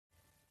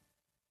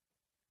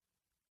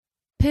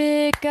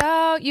Pick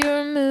out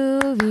your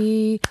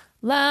movie,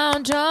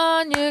 lounge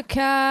on your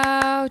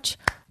couch,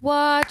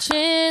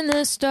 watching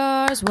the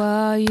stars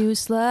while you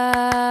slouch.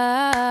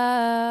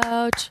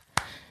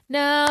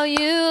 Now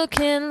you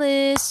can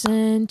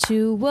listen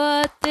to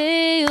what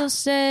they'll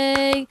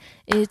say.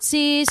 It's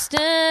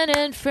Easton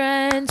and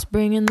Friends,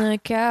 bringing the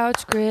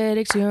couch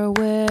critics your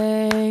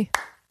way.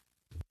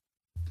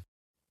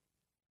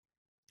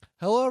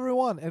 Hello,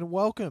 everyone, and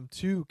welcome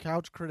to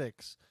Couch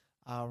Critics.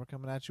 We're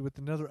coming at you with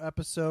another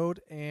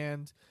episode,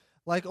 and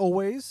like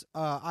always,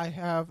 I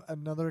have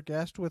another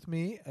guest with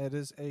me. It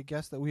is a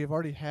guest that we have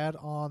already had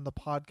on the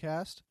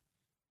podcast,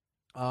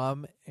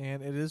 and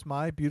it is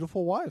my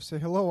beautiful wife. Say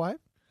hello, wife.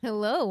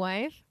 Hello,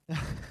 wife.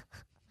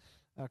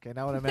 Okay,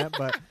 not what I meant,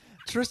 but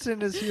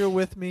Tristan is here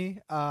with me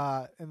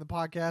in the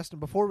podcast.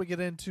 And before we get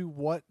into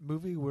what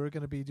movie we're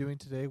going to be doing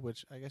today,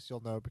 which I guess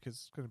you'll know because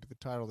it's going to be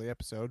the title of the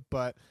episode,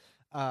 but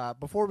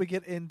before we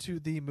get into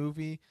the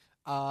movie,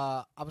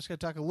 I'm just going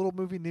to talk a little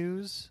movie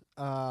news.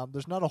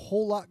 There's not a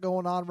whole lot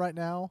going on right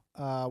now.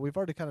 We've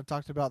already kind of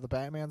talked about the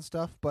Batman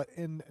stuff, but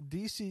in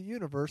DC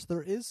Universe,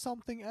 there is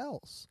something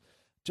else.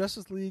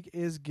 Justice League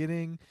is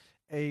getting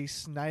a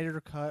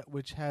Snyder Cut,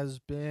 which has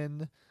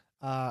been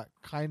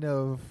kind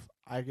of,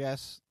 I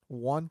guess,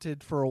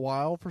 wanted for a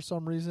while for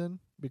some reason,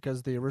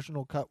 because the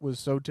original cut was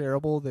so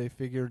terrible, they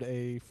figured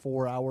a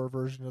 4-hour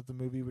version of the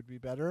movie would be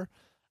better.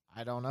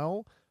 I don't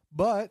know.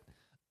 But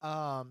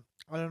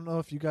I don't know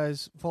if you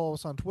guys follow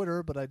us on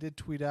Twitter, but I did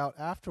tweet out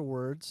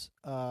afterwards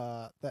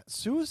that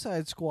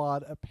Suicide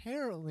Squad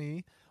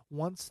apparently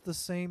wants the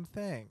same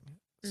thing.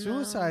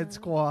 Suicide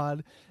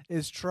Squad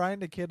is trying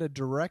to get a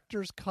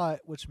director's cut,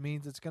 which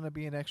means it's going to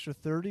be an extra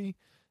 30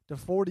 to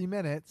 40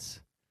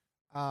 minutes.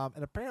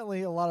 And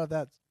apparently a lot of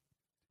that's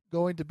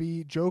going to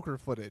be Joker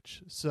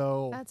footage.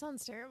 So That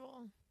sounds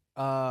terrible.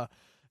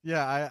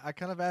 yeah, I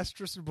kind of asked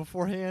Tristan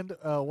beforehand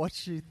what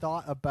she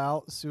thought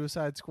about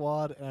Suicide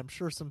Squad, and I'm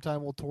sure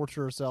sometime we'll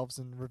torture ourselves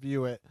and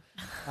review it,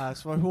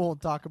 so I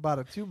won't talk about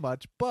it too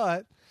much.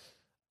 But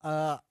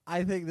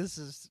I think this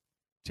is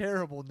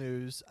terrible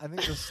news. I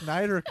think the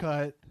Snyder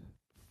Cut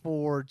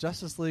for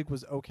Justice League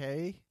was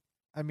okay.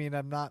 I mean,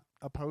 I'm not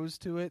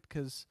opposed to it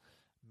because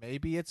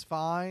maybe it's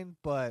fine,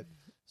 but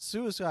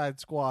Suicide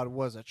Squad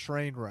was a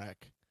train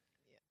wreck.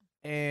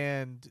 Yeah.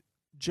 And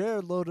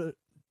Jared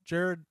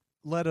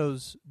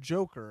Leto's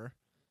Joker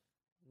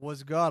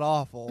was god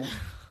awful.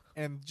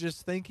 And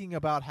just thinking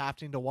about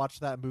having to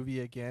watch that movie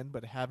again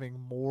but having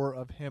more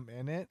of him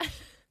in it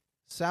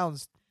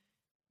sounds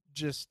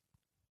just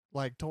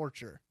like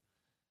torture.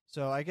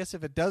 So I guess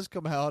if it does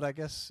come out, I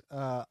guess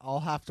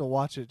I'll have to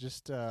watch it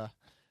just to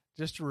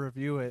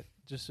review it,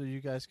 just so you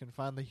guys can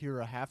finally hear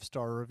a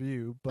half-star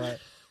review. But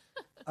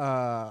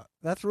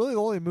that's really the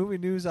only movie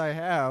news I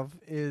have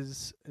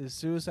is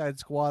Suicide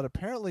Squad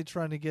apparently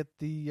trying to get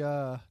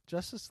the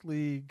Justice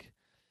League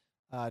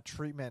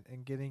treatment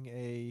and getting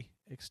a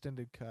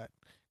extended cut,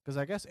 because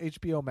I guess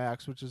HBO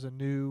Max, which is a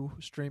new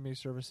streaming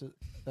service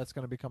that's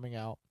going to be coming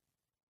out,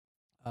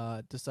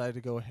 decided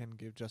to go ahead and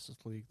give Justice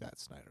League that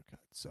Snyder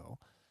cut. So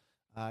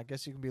I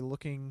guess you can be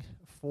looking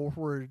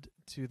forward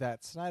to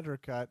that Snyder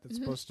cut that's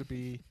supposed to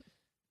be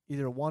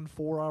either 1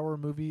 4-hour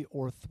movie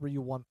or 4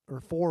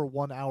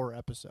 1-hour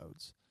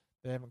episodes.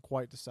 They haven't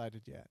quite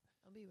decided yet.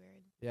 That'll be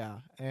weird. Yeah,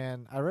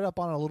 and I read up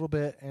on it a little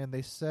bit, and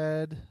they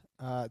said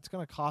it's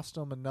going to cost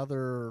them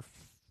another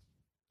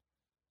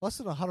less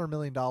than $100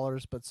 million,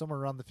 but somewhere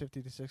around the $50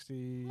 to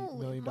 $60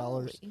 million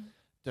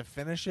to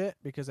finish it,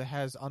 because it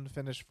has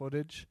unfinished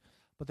footage.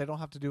 But they don't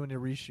have to do any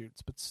reshoots.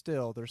 But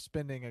still, they're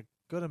spending a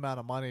good amount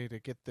of money to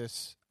get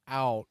this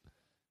out,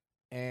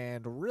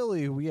 and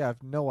really, we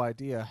have no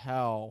idea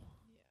how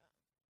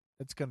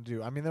it's going to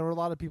do. I mean, there were a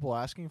lot of people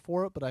asking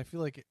for it, but I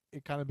feel like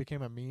it kind of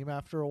became a meme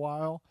after a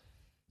while.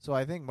 So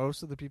I think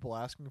most of the people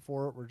asking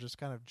for it were just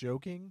kind of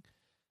joking,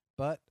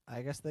 but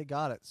I guess they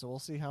got it. So we'll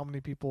see how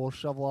many people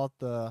shovel out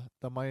the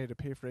money to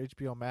pay for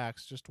HBO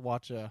Max just to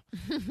watch a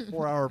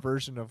 4-hour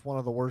version of one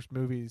of the worst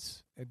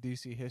movies in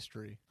DC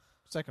history.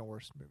 Second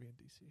worst movie in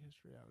DC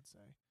history, I would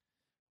say.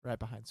 Right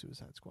behind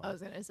Suicide Squad. I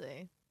was going to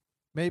say.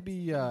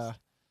 Maybe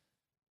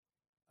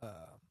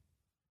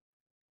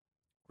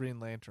Green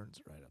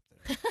Lantern's right up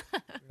there.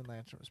 Green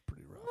Lantern was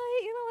pretty rough.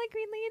 What? You don't like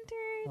Green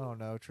Lantern? Oh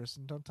no,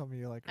 Tristan, don't tell me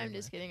you like Green I'm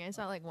just Lantern. kidding. I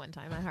saw it like one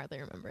time. I hardly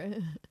remember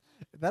it.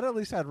 That at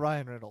least had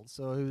Ryan Reynolds,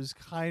 so it was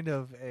kind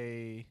of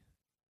a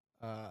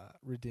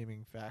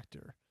redeeming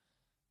factor.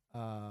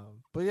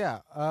 But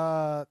yeah,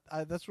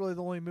 that's really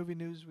the only movie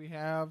news we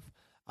have.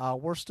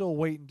 We're still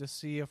waiting to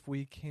see if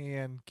we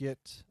can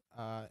get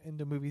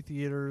into movie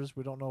theaters.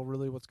 We don't know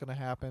really what's going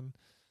to happen.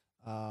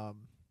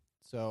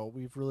 So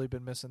we've really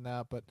been missing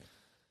that. But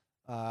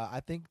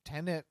I think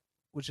Tenet,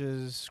 which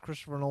is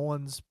Christopher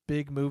Nolan's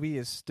big movie,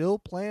 is still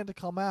planned to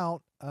come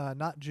out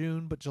not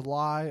June but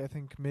July. I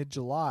think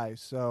mid-July.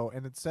 So,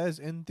 and it says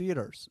in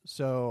theaters.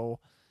 So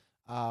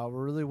we're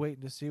really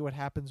waiting to see what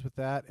happens with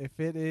that. If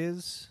it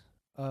is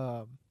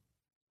a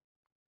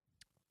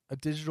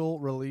digital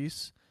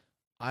release,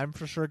 I'm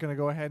for sure going to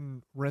go ahead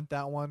and rent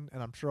that one,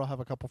 and I'm sure I'll have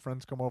a couple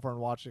friends come over and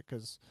watch it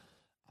because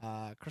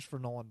Christopher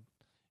Nolan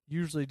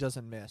usually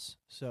doesn't miss.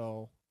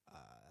 So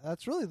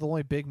that's really the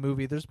only big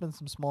movie. There's been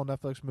some small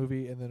Netflix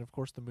movie, and then of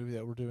course the movie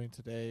that we're doing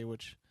today,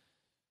 which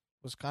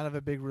was kind of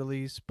a big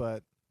release,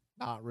 but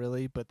not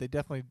really. But they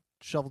definitely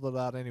shoveled it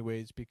out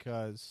anyways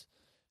because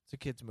it's a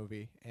kids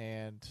movie,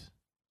 and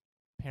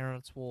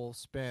parents will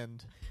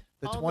spend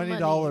the All the $20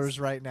 monies.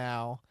 right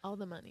now, All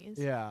the monies.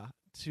 yeah,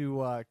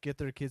 to get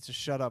their kids to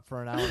shut up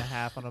for an hour and a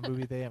half on a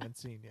movie they haven't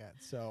seen yet.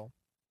 So,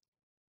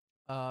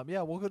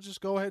 yeah, we'll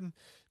just go ahead and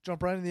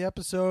jump right into the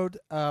episode.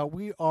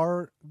 We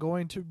are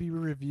going to be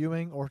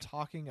reviewing or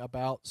talking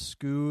about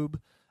Scoob.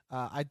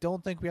 I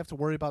don't think we have to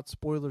worry about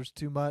spoilers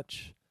too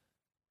much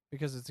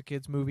because it's a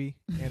kids movie,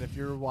 and if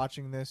you're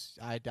watching this,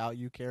 I doubt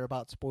you care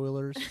about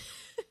spoilers.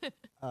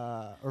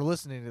 Or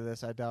listening to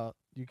this, I doubt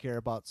you care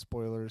about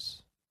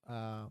spoilers,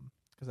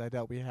 because I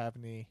doubt we have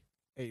any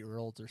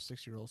 8-year-olds or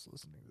 6-year-olds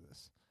listening to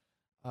this.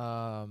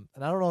 And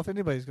I don't know if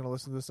anybody's going to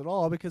listen to this at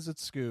all because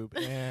it's Scoob,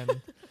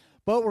 and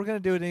but we're going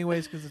to do it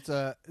anyways because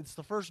it's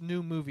the first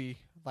new movie,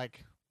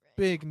 like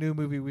big new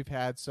movie we've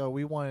had. So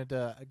we wanted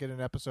to get an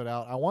episode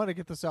out. I wanted to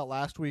get this out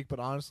last week, but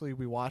honestly,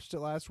 we watched it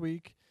last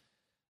week,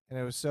 and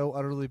it was so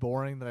utterly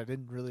boring that I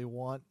didn't really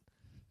want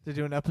to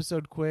do an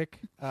episode quick.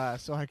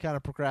 So I kind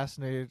of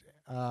procrastinated.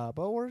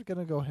 But we're going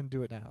to go ahead and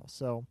do it now.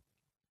 So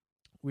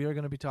we are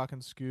going to be talking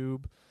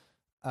Scoob.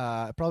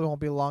 It probably won't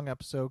be a long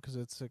episode because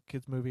it's a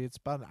kids movie. It's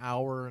about an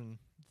hour and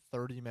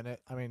 30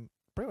 minutes. I mean,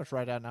 pretty much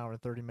right at an hour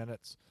and 30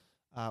 minutes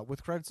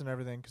with credits and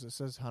everything because it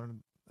says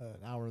an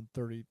hour and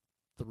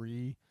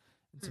 33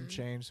 and some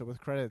change. So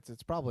with credits,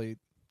 it's probably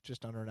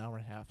just under an hour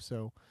and a half.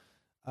 So,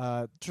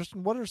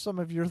 Tristan, what are some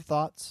of your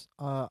thoughts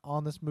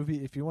on this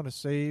movie? If you want to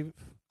save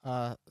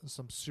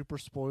some super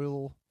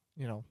spoil,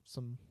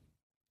 some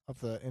of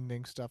the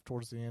ending stuff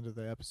towards the end of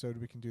the episode,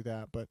 we can do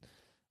that. But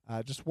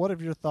just what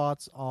are your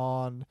thoughts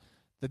on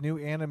the new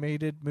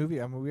animated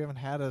movie? I mean, we haven't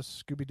had a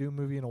Scooby-Doo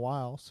movie in a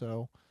while,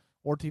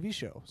 or TV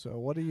show. So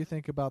what do you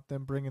think about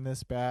them bringing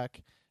this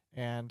back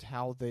and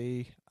how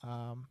they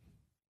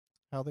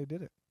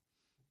did it?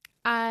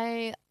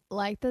 I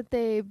like that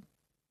they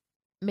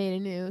made a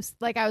new.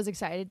 Like, I was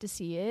excited to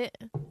see it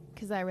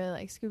because I really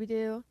like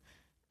Scooby-Doo.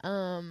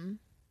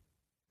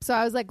 So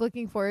I was like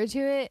looking forward to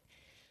it.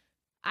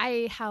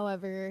 I,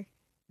 however,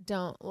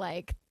 don't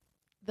like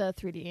the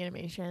 3D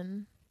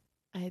animation.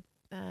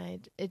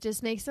 It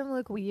just makes them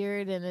look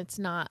weird, and it's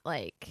not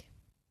like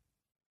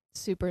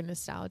super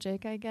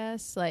nostalgic, I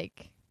guess.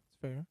 Like, It's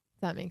fair.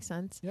 if that makes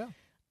sense. Yeah.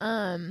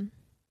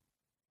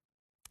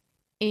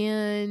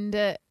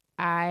 And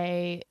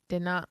I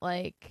did not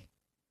like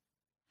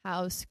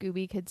how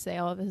Scooby could say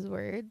all of his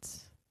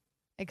words,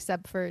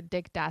 except for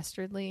Dick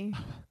Dastardly,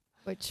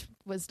 which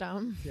was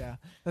dumb. Yeah,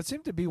 that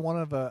seemed to be one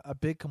of a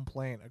big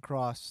complaint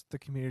across the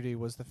community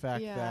was the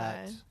fact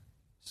that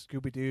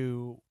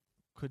Scooby-Doo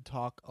could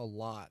talk a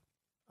lot.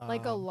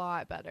 Like a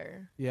lot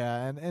better.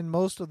 Yeah, and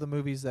most of the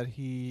movies that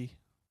he,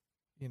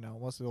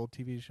 most of the old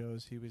TV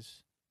shows, he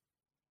was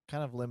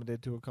kind of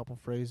limited to a couple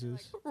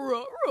phrases. Like,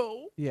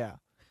 ruh-roh. Yeah.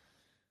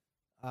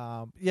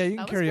 Yeah, you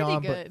can carry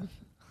on, but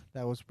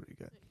that was pretty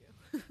good.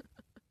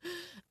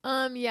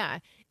 Thank you. Yeah,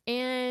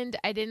 and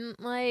I didn't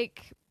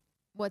like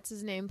what's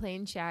his name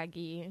playing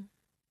Shaggy.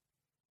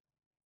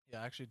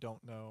 Yeah, I actually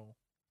don't know.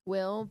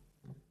 Will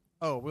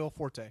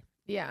Forte.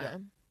 Yeah.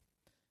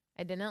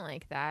 I didn't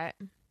like that.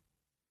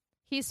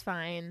 He's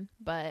fine,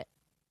 but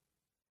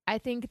I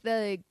think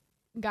the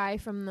guy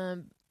from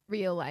the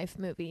real life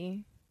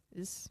movie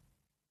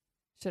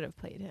should have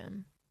played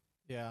him.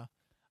 Yeah.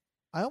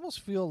 I almost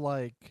feel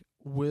like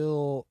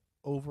Will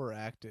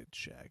overacted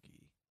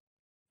Shaggy.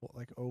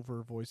 Like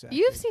over voice acting.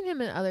 You've seen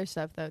him in other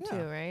stuff though Yeah.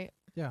 too, right?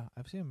 Yeah,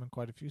 I've seen him in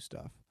quite a few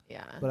stuff.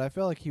 Yeah. But I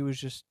felt like he was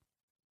just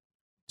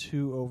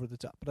too over the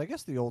top. But I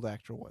guess the old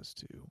actor was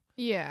too.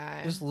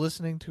 Yeah. Just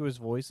listening to his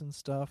voice and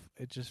stuff,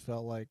 it just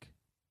felt like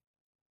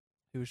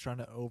he was trying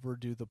to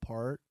overdo the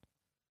part.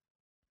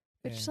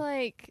 Which, And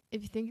like,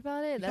 if you think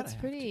about it, You that's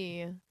kinda have to.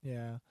 pretty.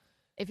 yeah.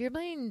 If you're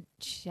playing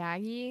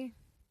Shaggy,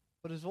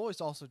 But his voice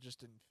also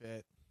just didn't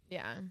fit.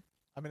 yeah.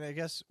 I mean, I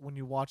guess when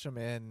you watch him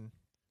in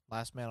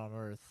Last Man on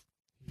Earth,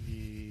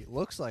 he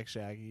looks like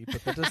Shaggy,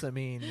 but that doesn't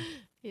mean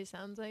He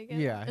sounds like it.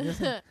 Yeah,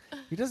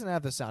 he doesn't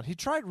have the sound. He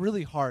tried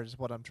really hard is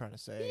what I'm trying to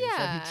say. is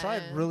that he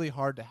tried Yeah. really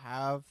hard to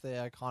have the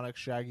iconic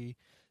Shaggy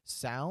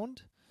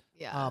sound.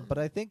 Yeah. But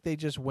I think they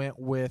just went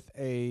with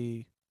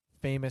a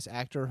famous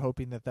actor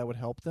hoping that would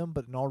help them,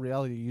 but in all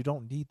reality you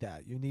don't need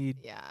that. You need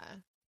yeah.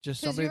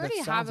 just Because somebody you already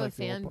that have sounds a like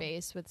the old fan part.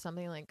 base with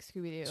something like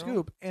Scooby Doo.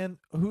 Scoob, and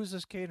who's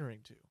this catering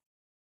to?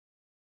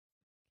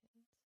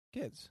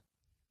 Kids.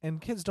 And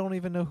kids don't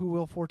even know who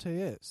Will Forte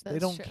is. They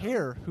That's don't true.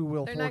 care who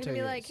Will They're Forte not gonna be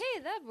is. like,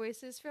 "Hey, that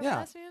voice is from Yeah,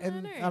 Last Man and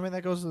on Earth." I mean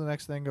that goes to the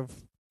next thing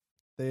of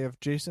they have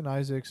Jason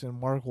Isaacs and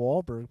Mark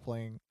Wahlberg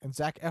playing, and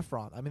Zac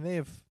Efron. I mean they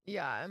have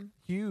yeah.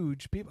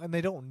 huge people, and they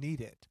don't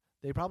need it.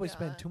 They probably Yeah.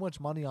 spent too much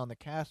money on the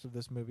cast of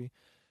this movie,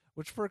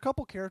 which for a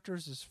couple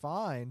characters is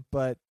fine,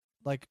 but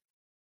like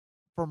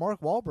for Mark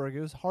Wahlberg,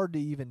 it was hard to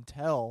even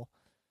tell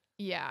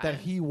Yeah. that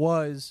he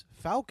was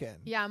Falcon.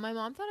 Yeah, my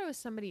mom thought it was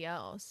somebody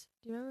else.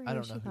 Do you remember I who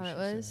don't she know thought who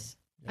it she was? said.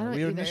 I don't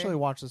we either. initially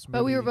watched this movie,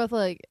 But we were both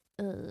like,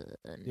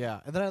 yeah,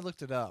 and then I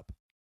looked it up,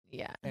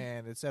 yeah.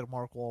 and it said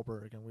Mark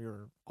Wahlberg, and we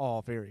were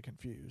all very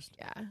confused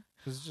Yeah.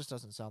 because it just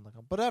doesn't sound like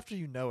him. But after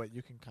you know it,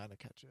 you can kind of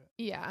catch it.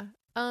 Yeah.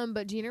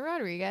 But Gina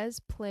Rodriguez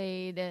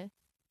played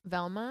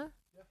Velma,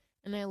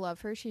 and I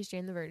love her. She's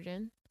Jane the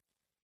Virgin,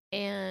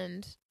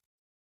 and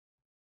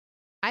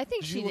I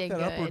think Did she you look did that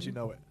good. up, or did you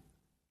know it?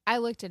 I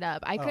looked it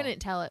up. I Oh. couldn't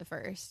tell at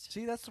first.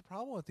 See, that's the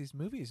problem with these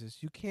movies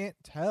is you can't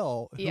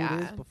tell who it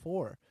Yeah. is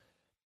before.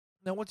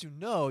 Now, once you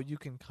know, you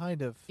can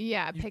kind of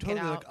Yeah, you pick totally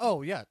it out. like,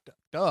 oh yeah,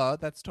 duh,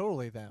 that's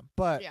totally them.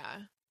 But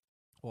Yeah,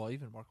 well,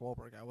 even Mark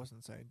Wahlberg, I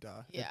wasn't saying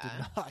duh. It Yeah.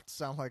 did not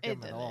sound like it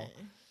him at all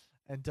didn't.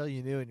 until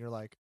you knew, and you're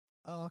like,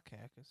 oh, okay,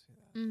 I can see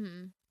that.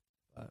 Mm-hmm.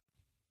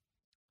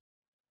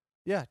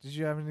 Yeah. Did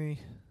you have any?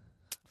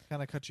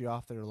 Kind of cut you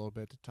off there a little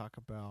bit to talk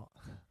about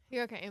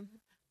You're okay.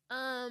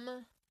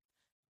 Will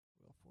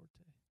Forte.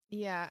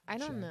 Yeah, I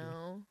don't Shaggy.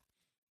 know.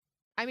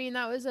 I mean,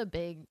 that was a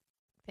big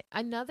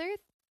another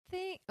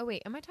thing. Oh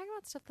wait, am I talking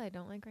about stuff that I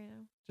don't like right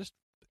now? Just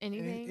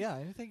anything.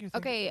 anything you think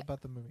Okay.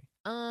 about the movie.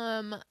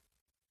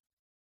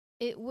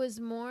 It was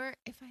more.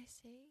 If I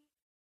say,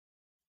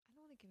 I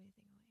don't want to give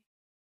anything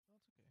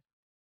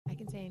away. I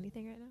can say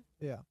anything right now.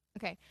 Yeah.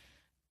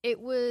 It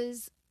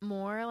was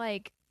more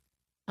like,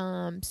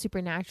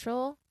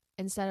 supernatural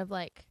instead of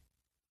like.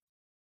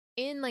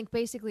 In like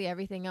basically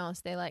everything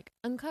else, they like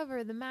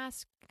uncover the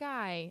masked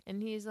guy,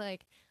 and he's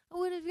like, "I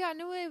would have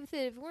gotten away with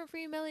it if it weren't for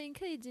you, Melly and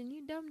kids, and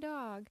you dumb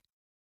dog."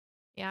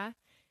 Yeah.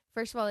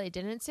 First of all, they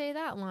didn't say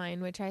that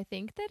line, which I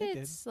think that They did.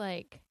 it's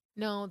like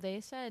no, they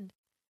said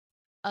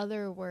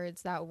other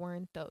words that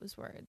weren't those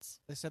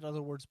words. They said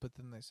other words, but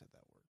then they said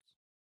that words,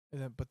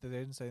 and then but they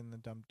didn't say in the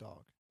dumb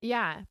dog.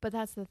 Yeah, but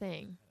that's the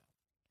thing.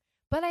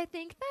 But I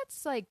think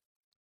that's like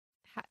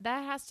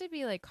that has to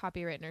be like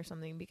copywritten or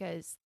something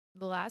because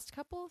the last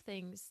couple of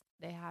things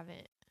they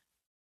haven't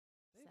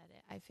said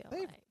it. I feel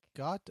they've like,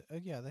 Got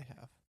yeah, they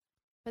have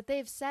but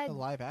they've said the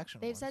live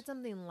action. they've ones. said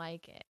something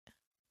like it. I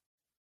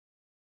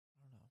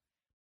don't know.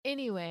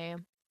 Anyway,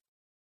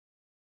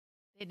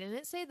 they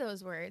didn't say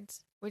those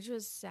words, which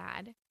was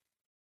sad.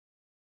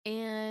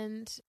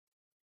 And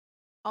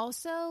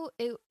also,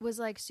 it was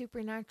like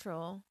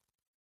supernatural,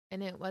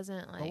 and it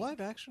wasn't like The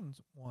live action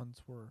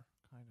ones were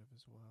kind of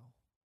as well.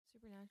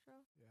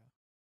 supernatural. Yeah.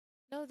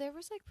 No, there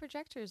was like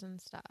projectors and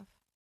stuff.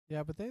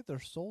 Yeah, but they had their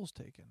souls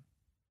taken.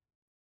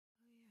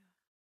 Oh yeah.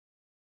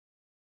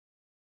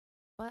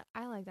 But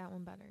I like that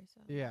one better. So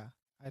Yeah,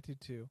 I do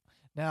too.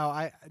 Now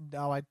I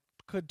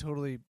could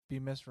totally be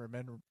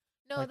misremembering.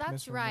 no, like,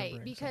 that's right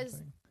misremembering because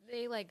something.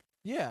 they like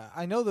Yeah,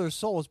 I know there's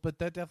souls, but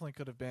that definitely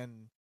could have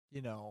been,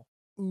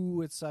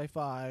 ooh, it's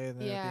sci-fi, and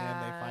then at the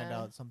end they find Yeah.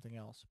 out it's something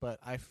else. But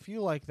I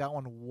feel like that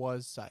one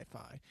was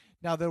sci-fi.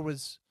 Now there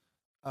was,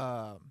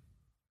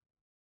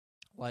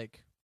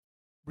 like,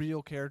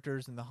 real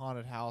characters in the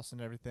haunted house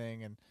and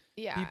everything, and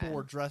yeah people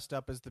were dressed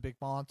up as the big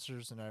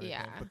monsters and everything.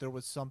 Yeah. But there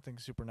was something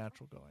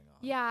supernatural going on.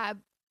 yeah,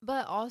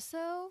 but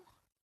also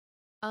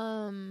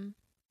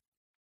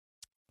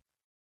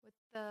with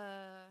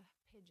the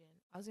pigeon,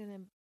 I was gonna.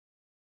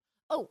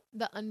 Oh,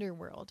 the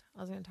underworld.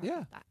 I was gonna talk Yeah.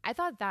 about that. I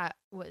thought that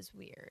was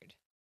weird.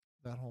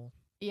 That whole,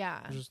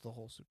 Yeah. just the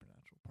whole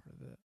supernatural part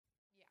of it.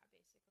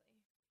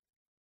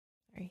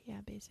 Sorry.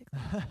 Yeah, basically.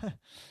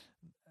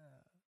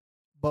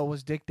 But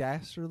was Dick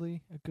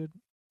Dastardly a good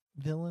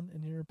villain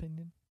in your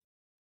opinion?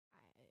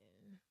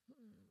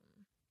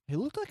 He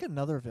looked like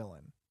another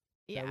villain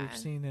Yeah. that we've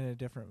seen in a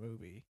different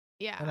movie.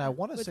 Yeah. And I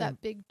wanna with say-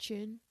 that big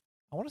chin.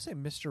 I want to say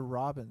Mr.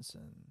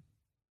 Robinson.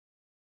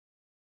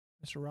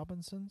 Mr.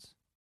 Robinson's?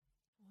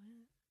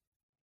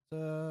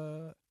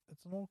 What?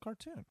 It's an old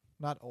cartoon.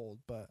 Not old,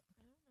 but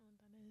I don't know what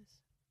that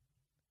is.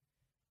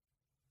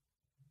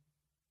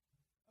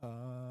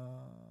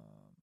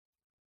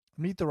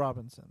 Meet the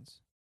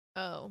Robinsons.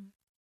 Oh.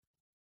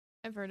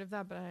 I've heard of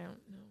that, but I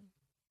don't know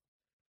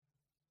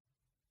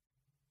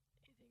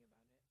anything about it.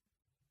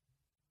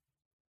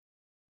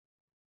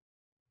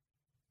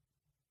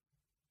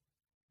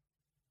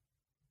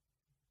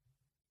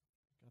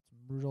 Got some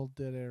real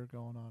dead air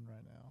going on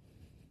right now.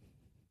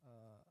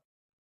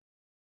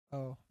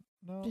 Oh,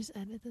 no. Just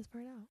edit this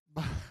part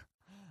out.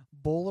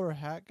 Bowler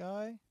hat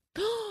guy?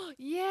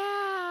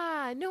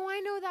 Yeah. No, I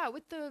know that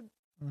with the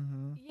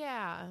Mm-hmm.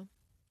 yeah.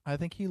 I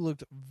think he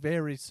looked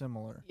very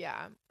similar.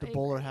 Yeah. The I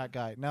bowler agree. hat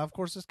guy. Now, of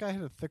course, this guy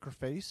had a thicker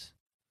face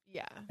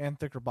Yeah. and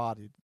thicker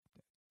body,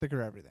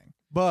 thicker everything.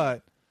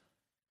 But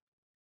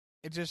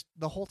it just,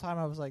 the whole time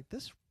I was like,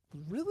 this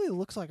really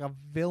looks like a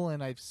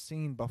villain I've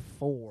seen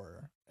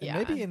before. And Yeah.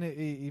 maybe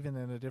even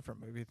in a different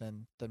movie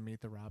than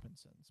Meet the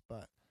Robinsons.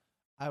 But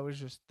I was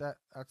just,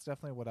 that's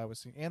definitely what I was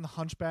seeing. And the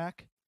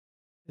Hunchback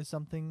is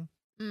something.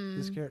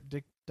 This Mm. character,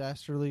 Dick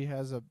Dastardly,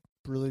 has a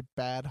really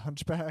bad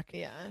hunchback.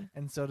 Yeah.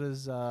 And so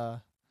does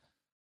Older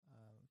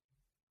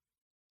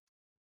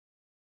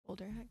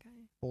hat guy.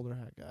 Boulder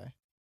Hat Guy.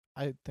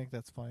 I think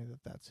that's funny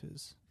that that's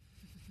his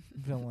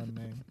villain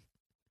name.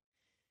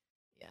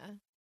 Yeah.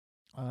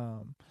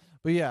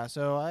 But yeah,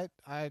 so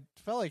I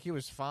felt like he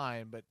was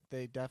fine, but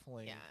they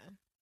definitely Yeah.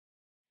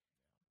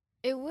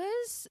 It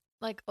was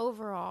like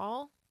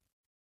overall,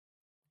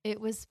 it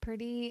was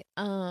pretty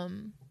I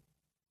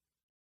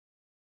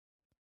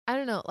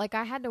don't know, like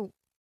I had to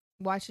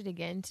watch it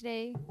again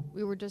today.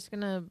 We were just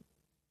going to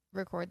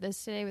record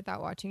this today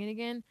without watching it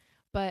again,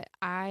 but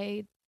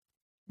I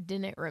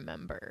didn't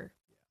remember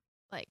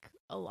like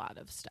a lot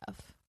of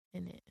stuff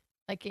in it.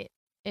 Like it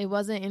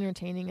wasn't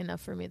entertaining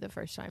enough for me the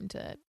first time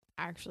to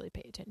actually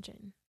pay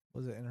attention.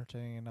 Was it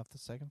entertaining enough the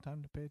second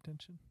time to pay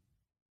attention?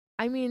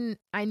 I mean,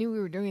 I knew we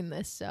were doing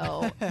this,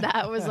 so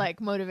that was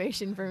like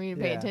motivation for me to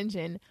pay Yeah.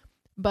 attention.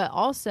 But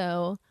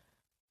also,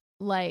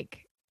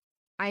 like,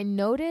 I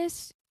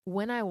noticed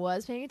when I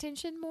was paying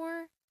attention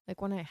more,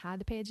 like when I had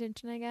to pay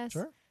attention, I guess.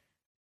 Sure.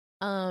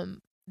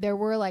 There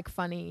were like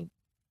funny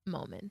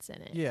moments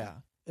in it. Yeah.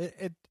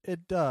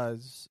 It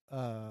does.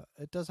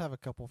 It does have a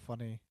couple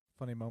funny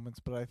moments,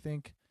 but I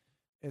think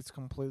it's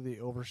completely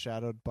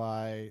overshadowed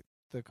by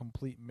the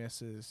complete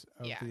misses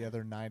of Yeah. the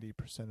other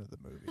 90% of the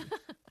movie.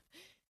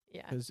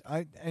 Yeah. Because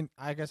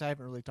I guess I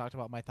haven't really talked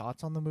about my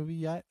thoughts on the movie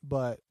yet,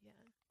 but Yeah.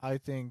 I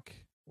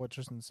think what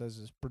Tristan says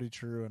is pretty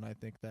true, and I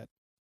think that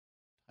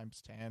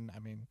times 10. I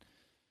mean,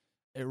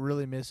 it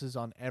really misses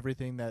on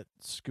everything that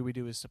Scooby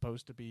Doo is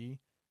supposed to be.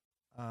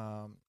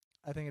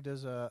 I think it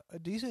does a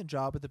decent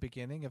job at the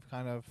beginning of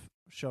kind of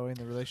showing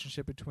the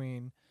relationship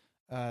between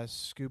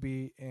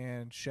Scooby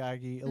and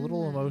Shaggy. A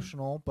little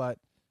emotional, but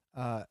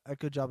a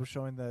good job of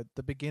showing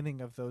the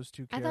beginning of those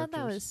two I characters. thought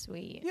that was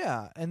sweet.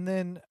 Yeah, and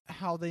then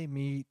how they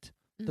meet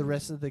the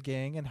rest of the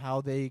gang and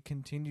how they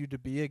continue to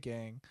be a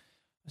gang.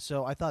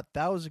 So I thought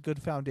that was a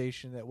good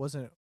foundation. It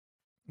wasn't,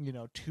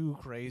 too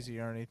crazy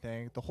or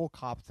anything. The whole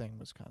cop thing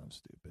was kind of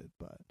stupid,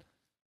 but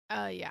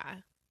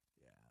Yeah.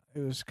 it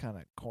was kind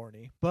of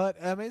corny.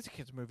 But I mean, it's a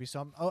kids movie,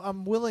 so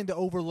I'm willing to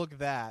overlook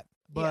that.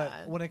 But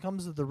Yeah. when it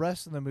comes to the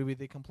rest of the movie,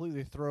 they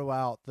completely throw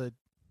out the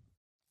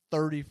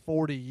 30,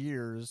 40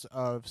 years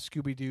of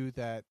Scooby Doo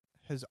that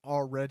has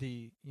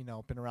already,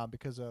 been around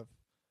because of.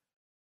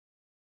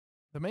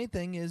 The main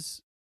thing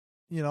is,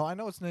 I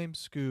know it's named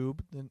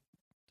Scoob. The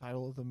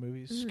title of the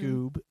movie is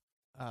Scoob.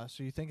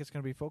 So you think it's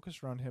going to be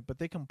focused around him, but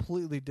they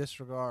completely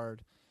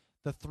disregard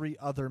the three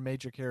other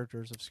major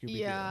characters of Scooby Doo.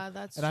 Yeah,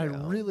 that's and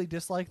true. I really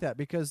dislike that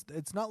because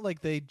it's not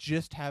like they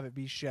just have it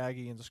be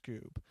Shaggy and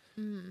Scoob.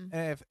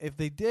 And if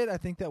they did, I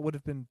think that would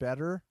have been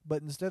better.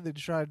 But instead, they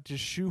tried to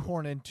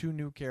shoehorn in two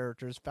new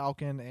characters,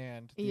 Falcon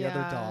and the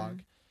other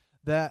dog,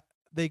 that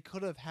they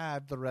could have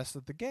had the rest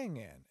of the gang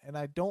in. And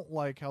I don't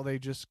like how they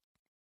just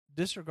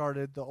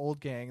disregarded the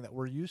old gang that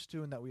we're used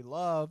to and that we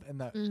love,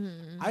 and that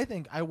I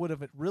think I would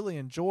have really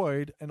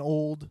enjoyed an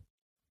old,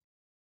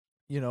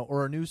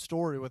 or a new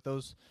story with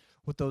those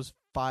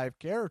five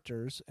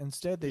characters.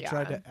 Instead, they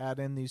tried to add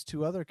in these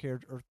two other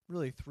characters, or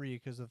really three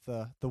because of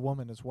the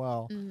woman as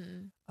well.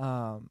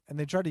 And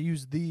they tried to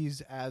use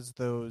these as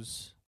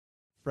those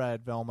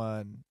Fred,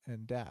 Velma,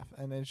 and Daff,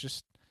 and it's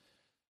just,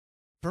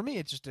 for me,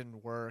 it just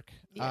didn't work.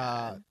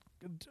 Yeah.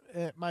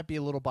 It might be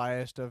a little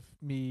biased of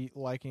me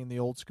liking the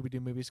old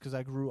Scooby-Doo movies because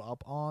I grew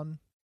up on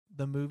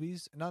the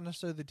movies, not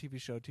necessarily the TV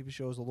show. TV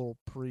show is a little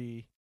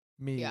pre-me.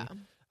 Yeah.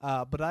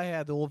 But I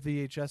had the old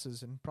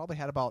VHSs and probably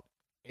had about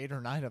 8 or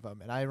 9 of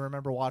them. And I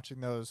remember watching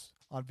those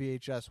on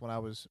VHS when I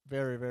was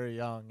very, very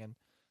young. And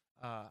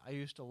I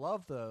used to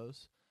love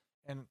those.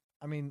 And,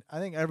 I mean, I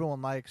think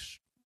everyone likes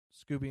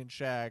Scooby and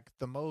Shag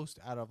the most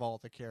out of all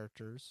the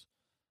characters.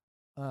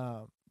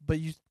 But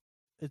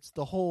it's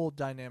the whole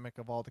dynamic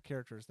of all the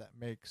characters that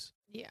makes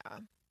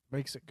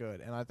it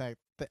good, and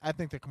I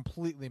think they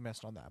completely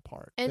missed on that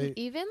part. And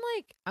even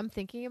like I'm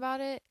thinking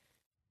about it,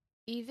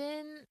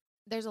 even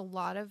there's a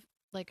lot of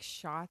like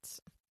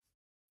shots.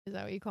 Is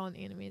that what you call an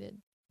animated?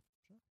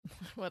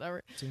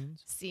 Whatever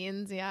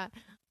scenes, yeah,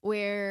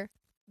 where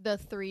the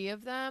three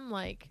of them,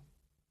 like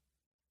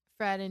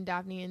Fred and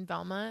Daphne and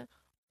Velma,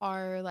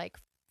 are like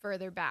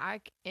further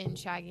back, and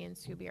Shaggy and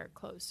Scooby are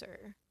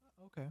closer.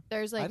 Okay.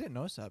 There's like I didn't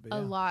notice that, but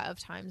a lot of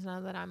times now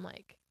that I'm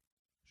like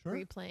sure.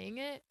 replaying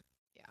it.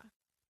 Yeah.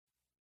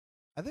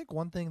 I think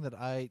one thing that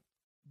I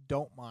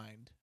don't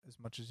mind as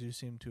much as you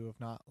seem to have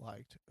not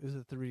liked is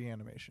the 3D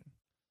animation.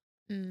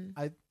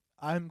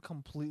 I'm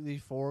completely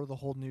for the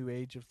whole new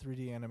age of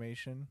 3D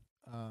animation.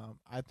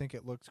 I think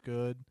it looks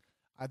good.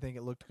 I think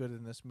it looked good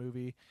in this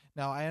movie.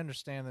 Now, I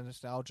understand the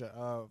nostalgia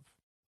of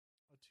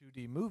a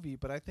 2D movie,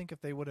 but I think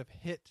if they would have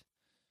hit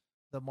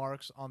the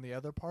marks on the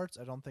other parts,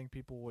 I don't think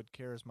people would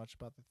care as much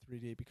about the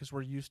 3D because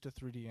we're used to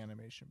 3D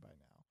animation by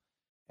now.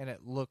 And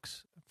it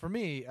looks, for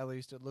me at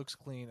least, it looks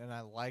clean, and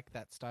I like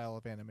that style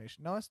of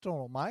animation. Now, I still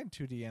don't mind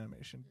 2D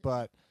animation,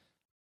 but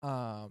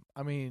I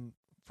mean,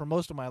 for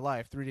most of my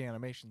life, 3D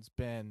animation's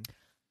been,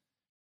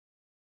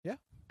 yeah.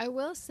 I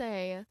will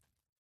say,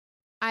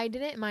 I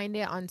didn't mind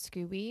it on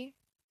Scooby,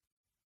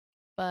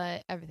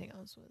 but everything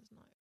else was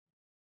not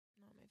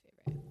my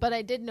favorite. But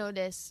I did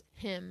notice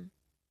him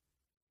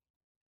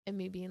and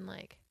me being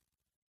like,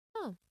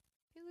 oh,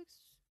 he looks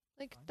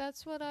like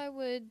that's what I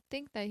would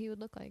think that he would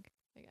look like,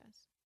 I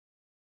guess.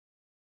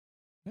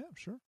 Yeah,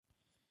 sure.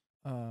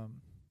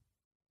 Um,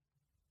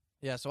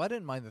 yeah, so I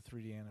didn't mind the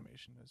 3D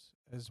animation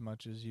as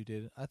much as you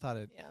did. I thought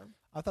it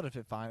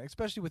fit fine,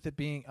 especially with it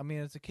being. I mean,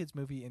 it's a kids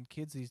movie, and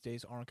kids these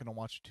days aren't going to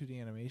watch 2D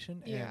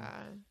animation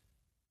and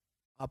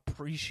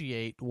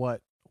appreciate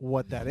what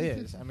that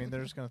is. I mean,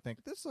 they're just going to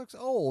think this looks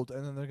old,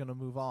 and then they're going to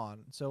move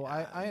on. So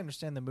I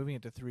understand them moving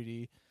into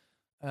 3D,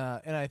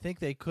 and I think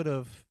they could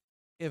have,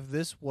 if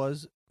this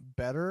was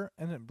better,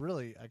 and it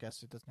really, I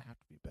guess it doesn't have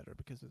to be better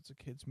because it's a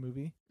kids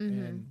movie,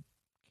 and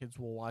kids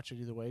will watch it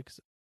either way. Because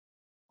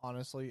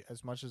honestly,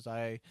 as much as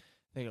I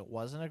think it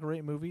wasn't a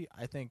great movie,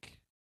 I think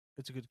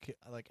it's a good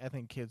I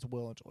think kids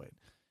will enjoy it.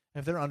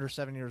 If they're under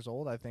 7 years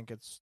old, I think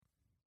it's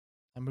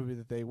a movie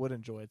that they would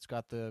enjoy. It's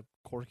got the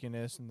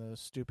quirkiness and the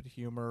stupid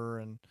humor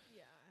and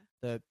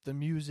the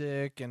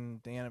music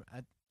and the anime.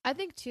 I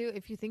think too,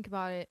 if you think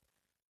about it,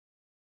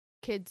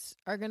 kids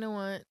are gonna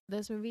want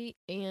this movie,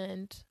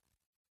 and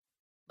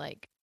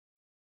like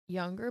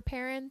younger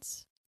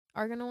parents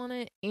are gonna want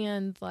it,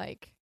 and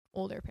like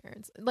older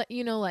parents, like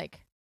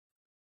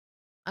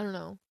I don't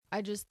know.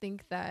 I just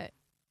think that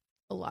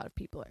a lot of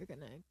people are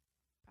gonna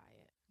buy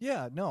it.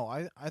 Yeah, no,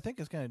 I think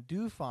it's gonna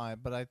do fine,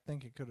 but I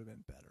think it could have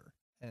been better.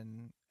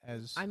 And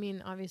I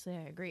mean, obviously,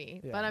 I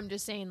agree, but I'm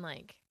just saying,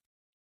 like,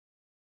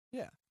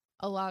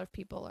 a lot of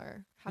people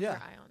have their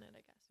eye on it,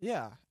 I guess.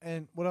 Yeah,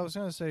 and what I was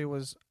gonna say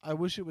was, I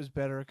wish it was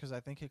better because I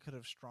think it could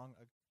have strung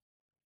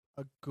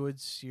a good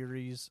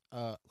series,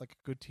 like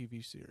a good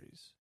TV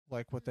series,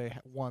 like what they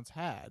once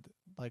had.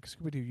 Like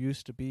Scooby-Doo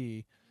used to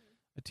be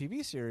a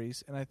TV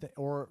series, and I think,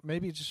 or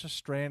maybe just a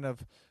strand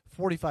of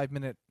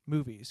 45-minute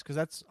movies, because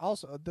that's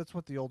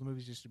what the old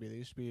movies used to be. They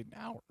used to be an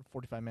hour,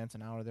 45 minutes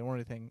an hour. They weren't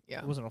anything.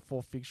 It wasn't a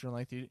full feature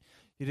length. You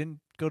didn't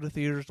go to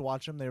theaters to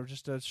watch them. They were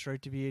just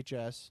straight to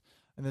VHS.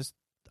 And this,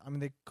 I mean,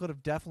 they could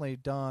have definitely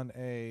done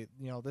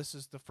this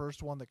is the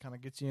first one that kind of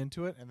gets you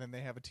into it, and then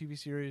they have a TV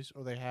series,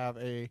 or they have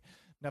a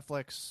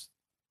Netflix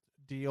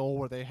deal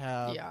where they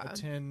have a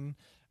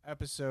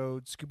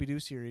 10-episode Scooby-Doo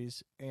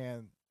series.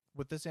 And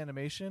with this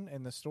animation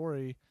and the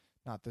story,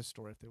 not this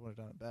story, if they would have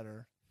done it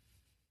better,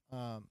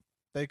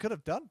 they could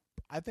have done.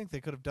 I think they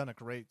could have done a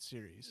great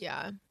series.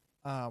 Yeah.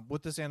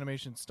 With this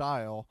animation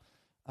style,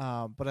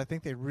 but I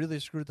think they really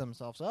screwed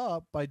themselves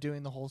up by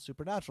doing the whole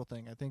supernatural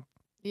thing. I think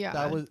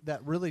that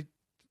really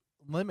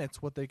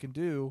limits what they can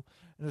do,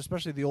 and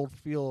especially the old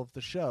feel of the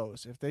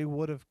shows. If they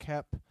would have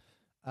kept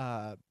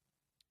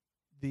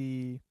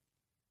the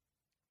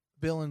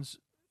villains,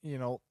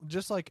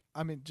 just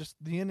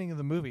the ending of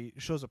the movie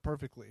shows it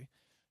perfectly.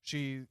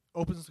 She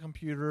opens the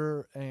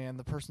computer and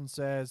the person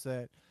says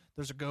that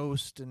there's a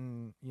ghost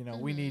and,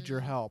 we need your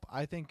help.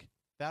 I think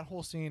that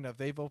whole scene of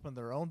they've opened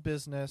their own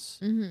business,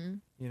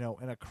 in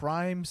a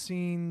crime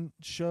scene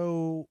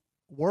show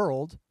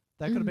world,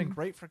 that could have been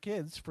great for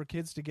kids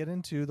to get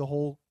into the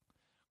whole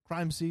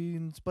crime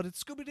scenes, but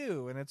it's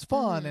Scooby-Doo and it's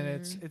fun and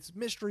it's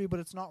mystery,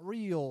 but it's not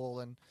real,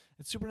 and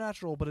it's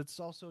supernatural, but it's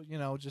also,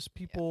 just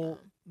people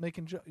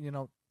making,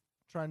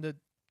 trying to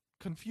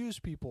confuse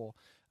people.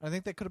 And I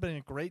think that could have been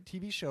a great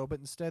TV show, but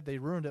instead they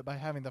ruined it by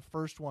having the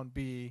first one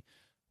be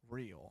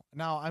real.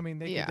 Now, I mean,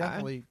 they could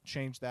definitely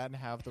change that and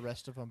have the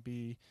rest of them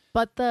be.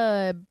 But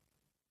the,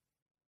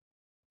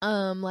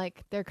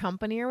 like their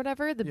company or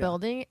whatever, the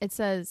building, it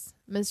says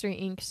Mystery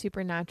Inc.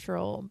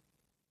 Supernatural.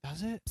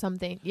 Does it?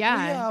 Something. Yeah.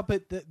 Well, yeah,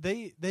 but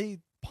they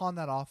pawn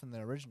that off in the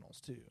originals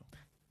too.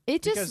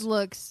 It just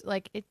looks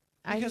like it.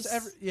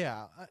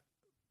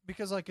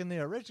 Because like in the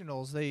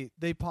originals, they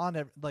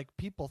pawned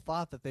people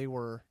thought that they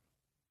were,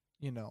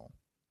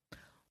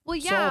 well,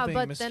 yeah, solving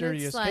but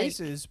mysterious then it's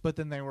cases, but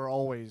then they were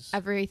always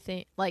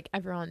everything. Like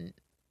everyone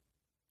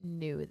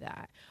knew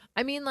that.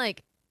 I mean,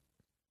 like,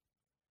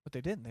 but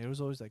they didn't. They was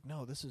always like,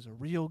 no, this is a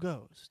real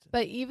ghost.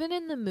 But even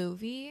in the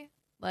movie,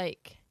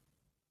 like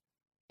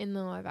in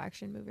the live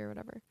action movie or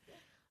whatever,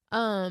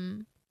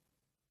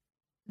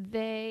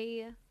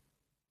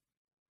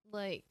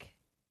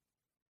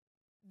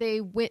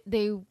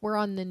 they were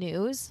on the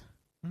news,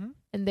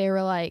 and they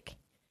were like,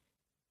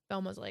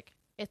 film was like,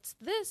 it's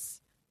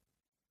this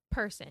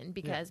person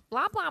because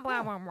blah blah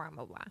blah blah blah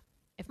blah blah.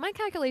 If my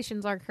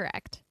calculations are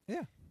correct,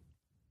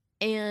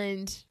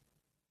 and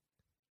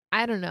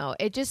I don't know,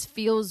 it just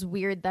feels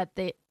weird that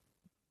they're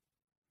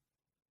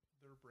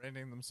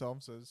branding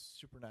themselves as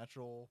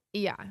supernatural.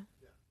 Yeah. No,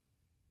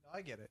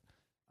 I get it.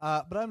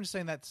 But I'm just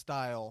saying that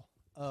style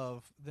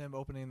of them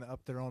opening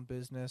up their own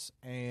business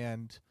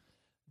and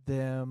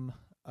them,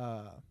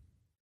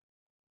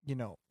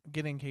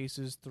 getting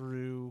cases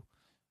through,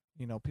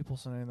 people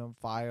sending them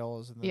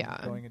files and then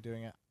going and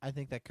doing it. I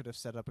think that could have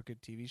set up a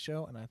good TV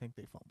show, and I think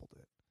they fumbled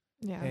it.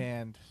 Yeah.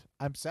 And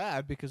I'm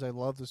sad because I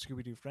love the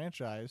Scooby-Doo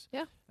franchise.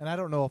 Yeah. And I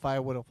don't know if I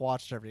would have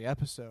watched every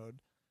episode,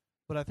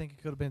 but I think it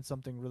could have been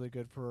something really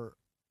good for,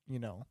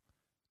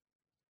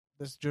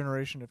 this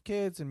generation of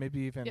kids, and maybe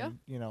even,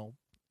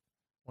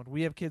 when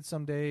we have kids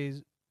some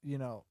days,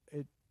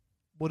 it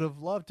would have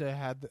loved to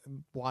have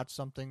watch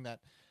something that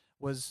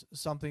was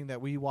something that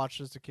we watched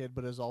as a kid,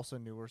 but is also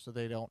newer, so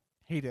they don't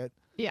hate it.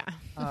 Yeah.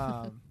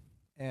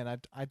 And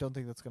I don't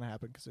think that's going to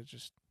happen because it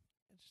just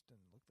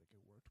didn't look like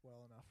it worked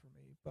well enough for me.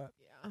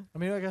 I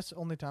mean, I guess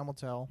only time will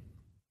tell.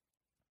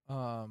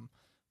 I'm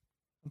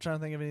trying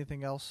to think of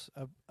anything else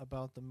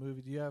about the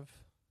movie. Do you have?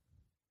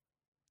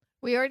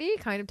 We already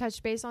kind of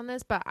touched base on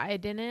this, but I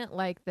didn't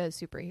like the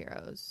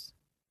superheroes.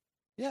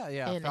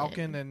 Yeah, in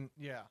Falcon it. and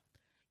yeah.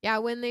 Yeah,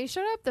 when they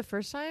showed up the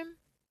first time,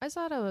 I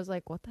thought I was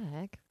like, what the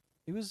heck?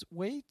 It was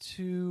way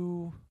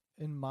too,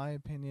 in my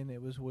opinion,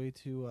 it was way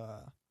too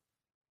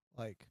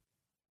like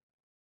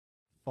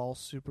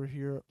false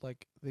superhero.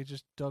 Like they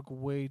just dug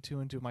way too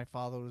into my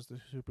father was the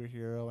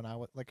superhero,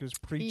 and like it was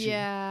preachy.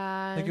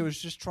 Yeah. Like it was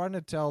just trying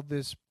to tell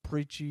this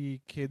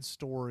preachy kid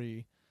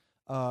story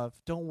of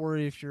don't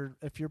worry if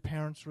your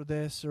parents were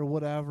this or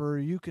whatever,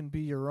 you can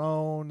be your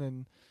own,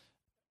 and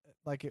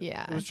like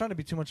it was trying to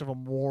be too much of a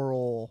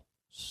moral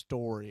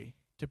story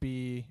to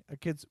be a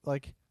kid's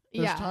like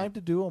there's time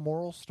to do a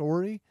moral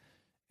story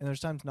and there's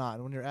times not.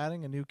 And when you're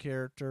adding a new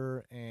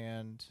character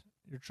and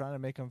you're trying to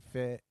make them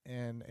fit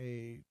in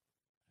a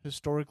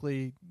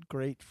historically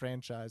great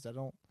franchise, it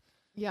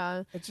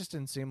just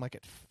didn't seem like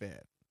it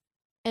fit.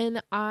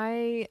 And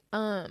I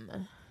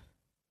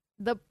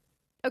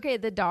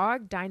the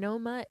dog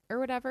Dynamite or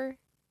whatever,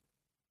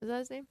 is that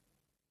his name?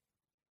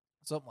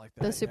 Something like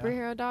that. The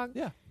superhero dog.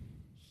 Yeah.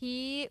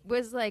 He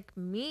was like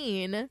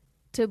mean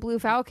to Blue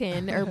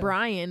Falcon or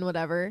Brian,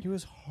 whatever. He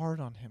was hard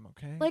on him.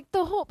 Okay. Like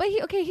the whole, but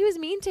he was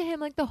mean to him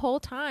like the whole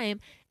time.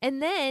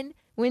 And then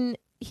when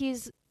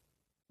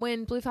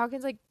Blue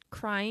Falcon's like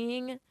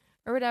crying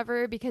or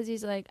whatever because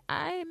he's like,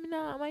 I'm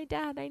not my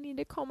dad. I need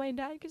to call my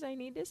dad because I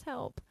need his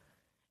help.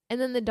 And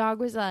then the dog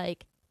was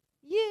like,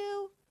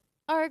 you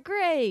are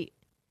great.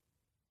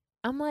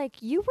 I'm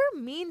like, you were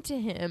mean to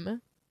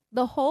him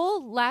the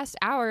whole last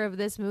hour of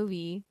this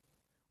movie.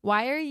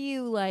 Why are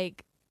you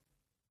like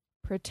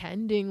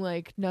pretending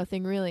like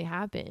nothing really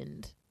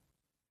happened?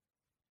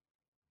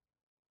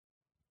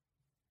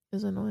 It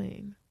was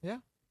annoying. Yeah.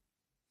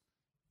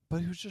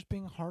 But he was just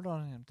being hard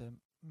on him to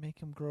make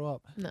him grow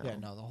up. No. Yeah,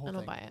 no, the whole I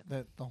don't thing. buy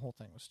it. The whole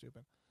thing was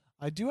stupid.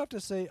 I do have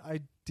to say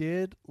I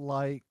did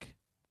like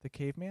the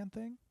caveman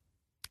thing.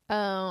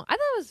 Oh, I thought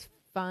it was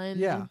fun,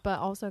 Yeah. but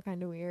also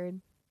kind of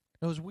weird.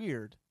 It was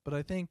weird, but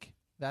I think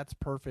that's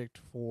perfect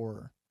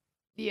for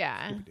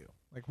Yeah. Scooby-Doo.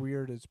 Like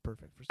weird is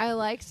perfect for Scooby-Doo. I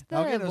liked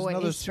Now, the again, there's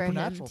another voice for him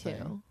supernatural too.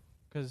 thing.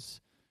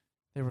 Because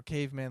they were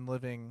cavemen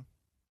living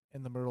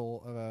in the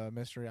middle of a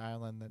mystery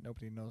island that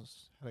nobody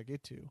knows how to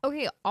get to.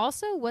 Okay,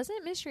 also,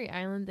 wasn't Mystery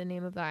Island the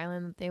name of the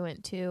island that they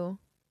went to?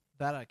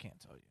 That I can't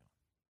tell you.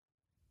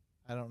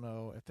 I don't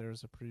know if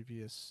there's a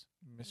previous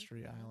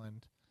mystery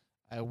island.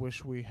 I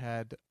wish we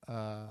had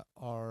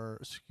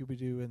our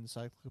Scooby-Doo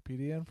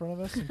encyclopedia in front of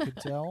us and could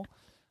tell,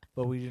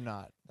 but we do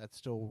not. That's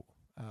still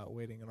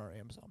waiting on our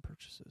Amazon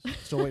purchases.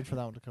 Still waiting for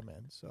that one to come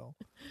in. So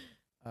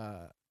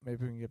maybe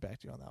we can get back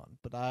to you on that one.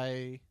 But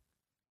I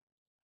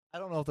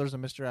don't know if there's a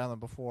mystery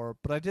island before,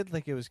 but I did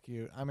think it was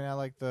cute. I mean, I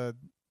like the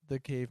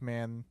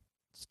caveman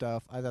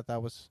stuff. I thought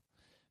that was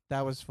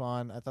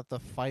fun. I thought the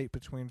fight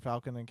between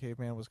Falcon and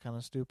Caveman was kind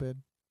of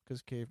stupid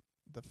because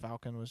the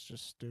Falcon was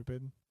just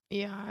stupid.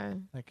 Yeah.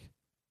 Like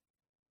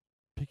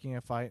picking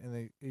a fight,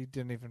 and he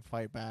didn't even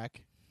fight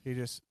back. He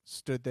just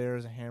stood there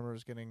as a hammer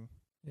was getting,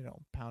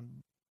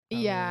 pounded in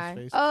his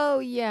face. Oh,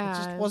 yeah. It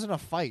just wasn't a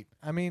fight.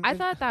 I mean, I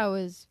thought that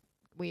was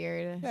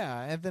weird.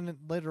 Yeah, and then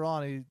later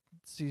on he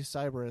sees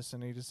Cyberus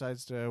and he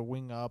decides to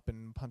wing up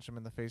and punch him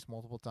in the face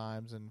multiple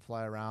times and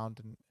fly around,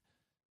 and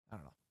I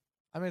don't know.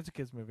 I mean, it's a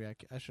kids movie.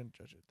 I shouldn't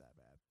judge it that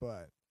bad,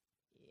 but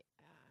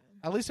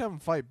at least have him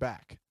fight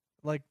back.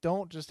 Like,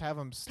 don't just have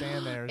him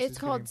stand there. It's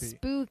called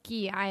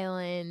Spooky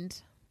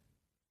Island.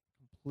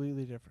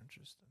 Completely different,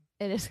 Tristan.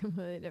 It is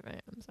completely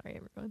different. I'm sorry,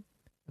 everyone.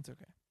 It's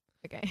okay.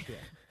 Okay. Yeah,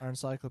 our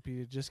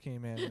encyclopedia just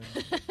came in. And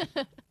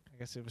I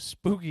guess it was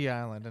Spooky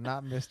Island and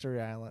not Mystery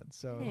Island.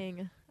 So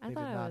dang, I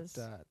thought it was.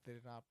 They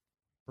did not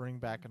bring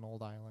back an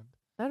old island.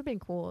 That would have been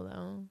cool,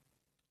 though.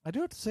 I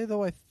do have to say,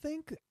 though, I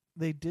think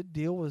they did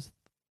deal with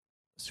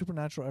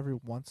supernatural every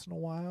once in a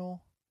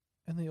while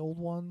in the old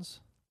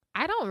ones.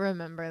 I don't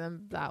remember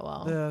them that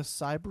well. The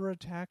Cyber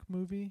Attack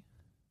movie.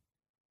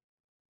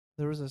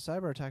 There was a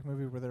Cyber Attack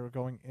movie where they were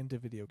going into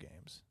video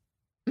games.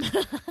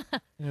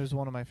 And it was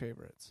one of my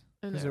favorites.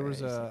 Because there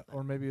was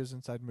or maybe it was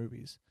inside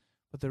movies.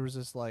 But there was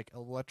this, like,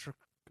 electric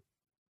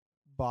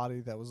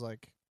body that was,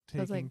 like,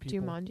 taking like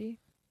people. Jumanji?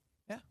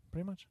 Yeah,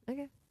 pretty much.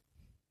 Okay.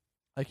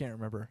 I can't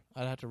remember.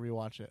 I'd have to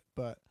rewatch it.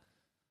 But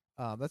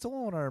that's the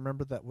only one I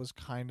remember that was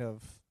kind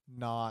of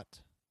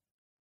not,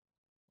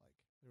 like,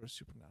 there was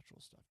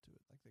supernatural stuff to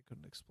it. Like, they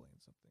couldn't explain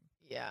something.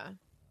 Yeah.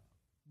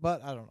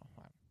 But I don't know.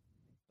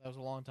 That was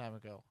a long time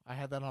ago. I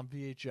had that on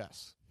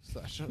VHS. So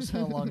that shows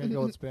how long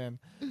ago it's been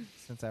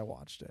since I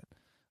watched it.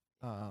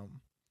 But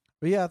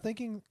yeah, I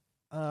think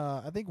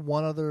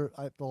one other,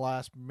 the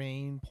last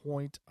main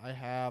point I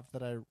have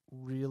that I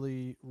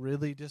really,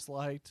 really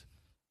disliked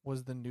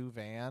was the new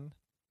van.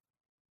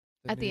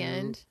 At the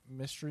end?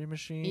 Mystery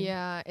machine.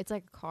 Yeah, it's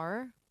like a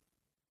car.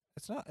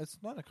 It's not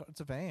a car.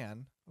 It's a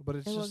van, but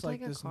it's It just looks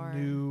like a this car.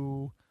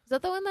 new. Is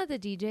that the one that the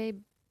DJ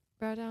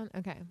brought down?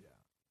 Okay.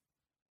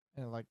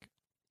 Yeah. And like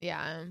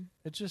Yeah.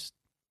 it just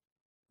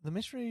the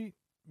mystery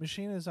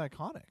machine is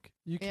iconic.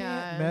 You can't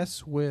Yeah.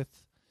 mess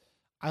with.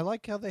 I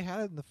like how they had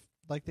it in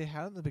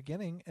the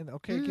beginning, and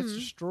okay, it gets Mhm.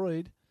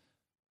 destroyed.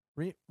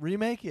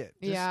 Remake it.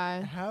 Just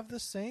Yeah. have the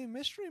same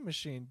mystery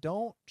machine.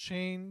 Don't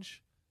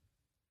change.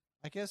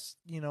 I guess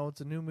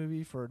it's a new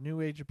movie for a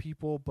new age of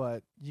people,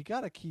 but you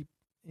got to keep.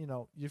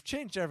 You've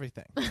changed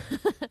everything,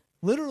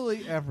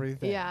 literally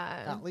everything.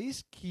 Yeah. At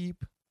least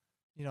keep.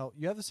 You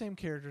have the same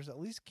characters. At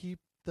least keep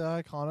the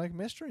iconic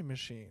mystery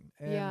machine.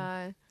 And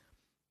Yeah.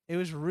 it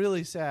was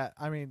really sad.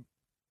 I mean,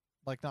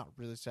 like not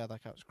really sad,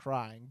 like I was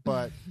crying,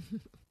 but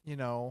you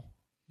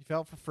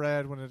felt for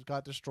Fred when it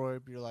got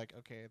destroyed. But you're like,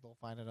 okay, they'll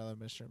find another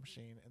mystery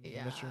machine, and the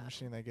mystery Yeah.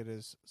 machine they get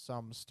is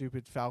some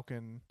stupid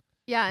Falcon.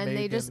 Yeah, and made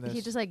in he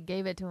this- just like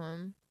gave it to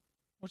him.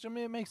 Which I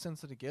mean, it makes sense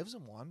that he gives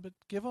him one, but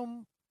give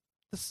him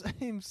the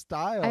same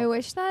style. I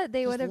wish that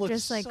they Just would have looks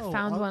just like so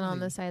found one on ugly.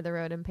 the side of the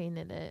road and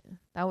painted it.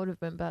 That would have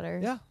been better.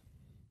 Yeah,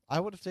 I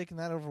would have taken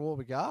that over what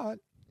we got.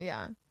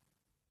 Yeah.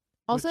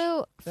 Also,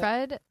 that-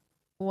 Fred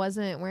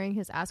wasn't wearing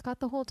his ascot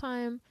the whole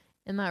time,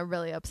 and that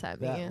really upset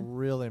me. That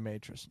really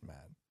made Tristan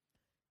mad.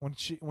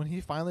 When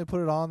he finally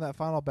put it on that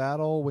final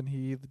battle, when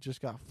he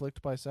just got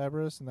flicked by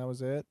Cerberus and that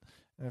was it,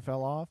 and it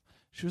fell off,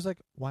 she was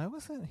like, "Why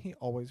wasn't he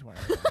always wearing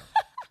that?"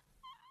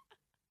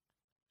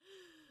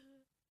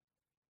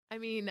 I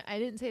mean, I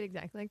didn't say it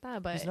exactly like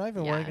that, but He's not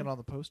even yeah. wearing it on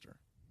the poster.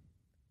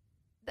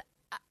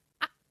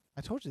 I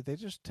told you they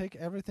just take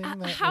everything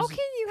that. How was- can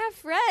you have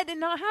Fred and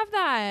not have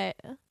that?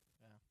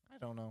 I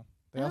don't know.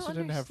 They I also don't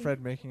didn't have Fred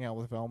understand. making out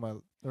with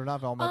Velma. Or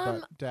not Velma,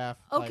 but Daff.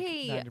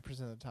 okay.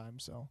 90% of the time.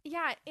 So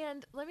Yeah,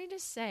 and let me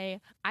just say,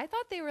 I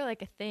thought they were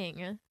like a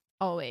thing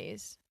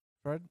always.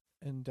 Fred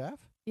and Daff,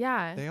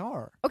 Yeah. they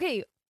are.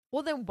 Okay,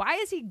 well then why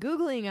is he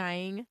Google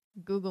lying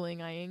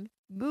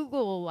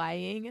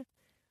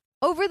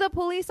over the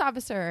police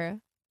officer?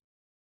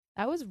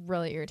 That was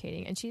really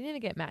irritating. And she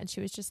didn't get mad.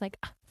 She was just like,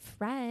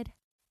 Fred,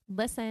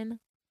 listen.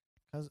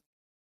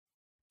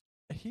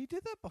 He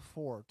did that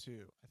before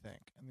too. I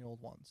think in the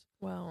old ones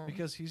Well,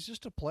 because he's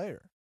just a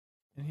player,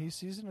 and he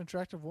sees an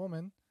attractive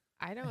woman.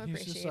 I don't and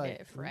he's just appreciate like,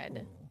 it,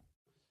 Fred. "Ooh."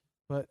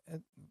 But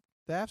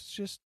Daff's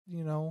just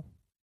a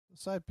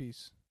side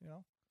piece.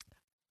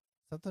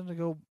 Something to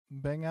go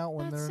bang out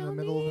when they're in the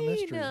middle of a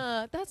mystery.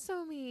 That's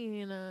so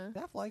mean.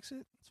 Daff likes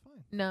it. It's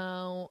fine.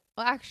 No.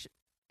 Well, actually,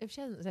 if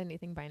she hasn't said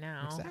anything by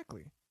now.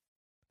 Exactly.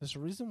 There's a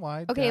reason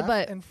why Okay, Daff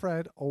but- and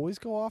Fred always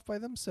go off by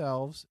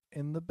themselves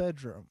in the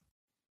bedroom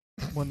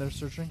when they're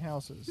searching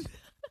houses.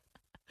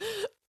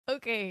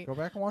 Okay. Go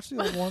back and watch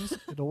the old ones.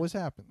 It always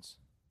happens.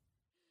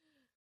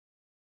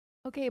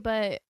 Okay,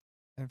 but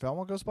And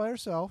Velma goes by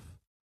herself,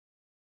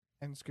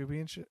 and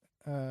Scooby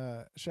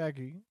and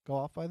Shaggy go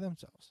off by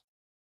themselves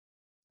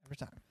every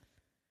time.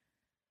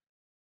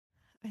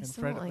 I And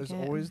still Fred don't like is it.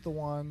 always the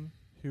one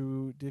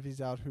who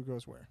divvies out who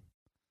goes where.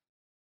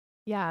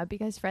 Yeah,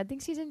 because Fred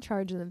thinks he's in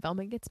charge, and then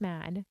Velma gets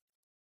mad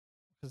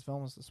Because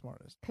Velma's the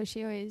smartest. because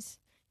she always,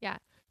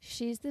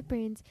 she's the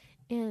brains,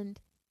 and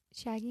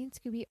Shaggy and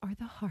Scooby are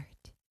the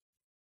heart.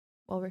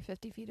 Well, we're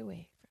 50 feet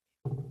away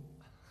from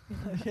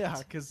you. Yeah,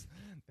 because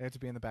they have to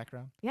be in the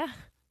background. Yeah.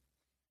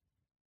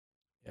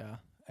 Yeah.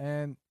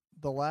 And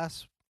the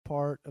last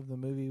part of the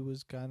movie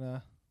was kind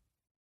of,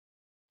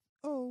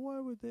 oh, why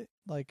would they?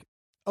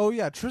 Oh,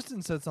 yeah,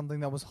 Tristan said something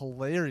that was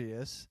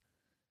hilarious.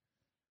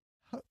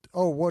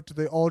 Oh, what? Do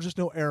they all just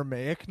know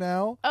Aramaic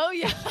now? Oh,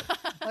 yeah.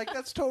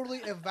 That's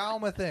totally a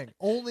Velma thing.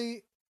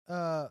 Only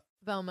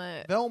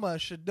Velma. Velma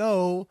should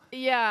know.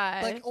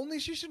 Yeah. Only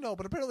she should know.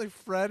 But apparently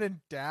Fred and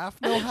Daff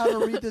know how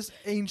to read this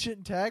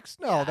ancient text.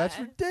 No, that's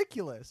Yeah.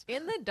 ridiculous.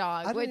 and the I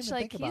dog, didn't which, even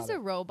like, think he's about a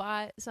it.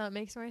 robot, so it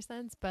makes more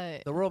sense,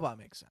 but The robot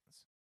makes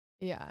sense.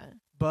 yeah.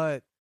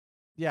 But,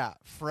 yeah,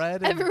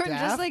 Fred and Everyone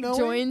Daff just, like, knowing,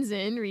 joins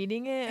in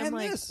reading it. I'm and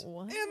like, this,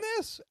 what? and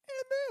this,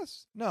 and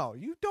this. No,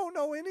 you don't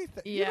know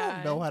anything. You Yeah.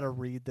 don't know how to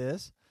read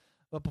this.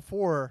 But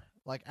before,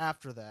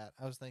 after that,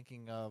 I was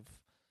thinking of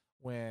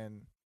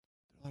when,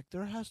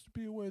 there has to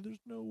be a way. There's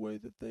no way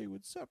that they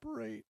would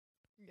separate.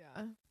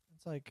 Yeah.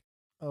 It's like,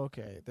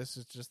 okay, this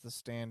is just the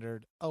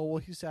standard. Oh, well,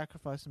 he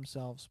sacrificed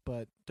himself,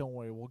 but don't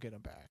worry, we'll get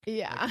him back.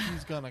 Yeah.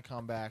 He's going to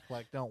come back.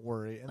 Don't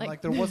worry. And,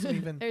 Like, there wasn't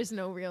even, There's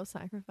no real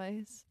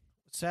sacrifice.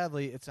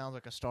 sadly, it sounds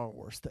like a Star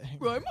Wars thing.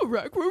 I'm a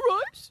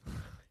sacrifice.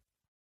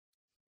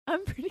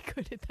 I'm pretty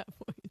good at that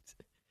voice.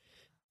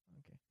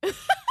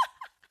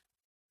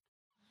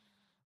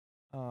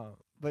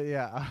 But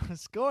yeah, I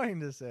was going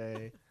to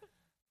say,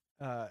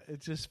 it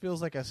just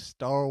feels like a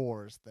Star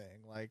Wars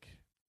thing.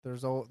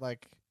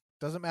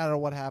 Doesn't matter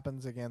what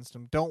happens against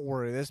him. Don't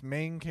worry, this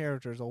main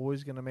character is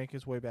always gonna make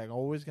his way back,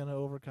 always gonna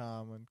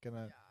overcome, and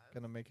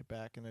gonna make it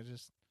back. And it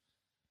just,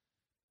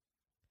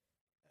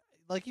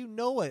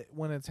 it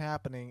when it's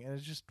happening, and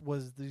it just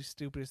was the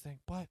stupidest thing.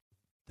 But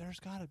there's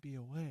got to be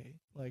a way.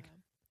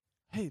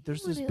 Hey,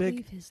 there's this big.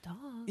 leave his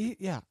dog.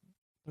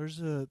 There's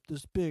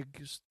this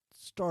big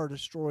star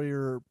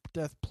destroyer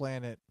death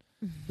planet.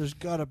 There's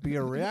got to be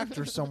a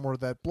reactor somewhere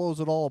that blows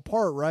it all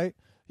apart, right?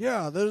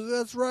 Yeah,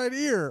 that's right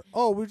here.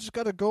 Oh, we just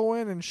got to go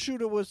in and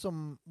shoot it with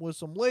some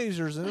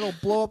lasers, and it'll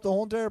blow up the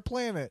whole entire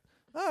planet.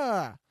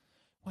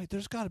 wait,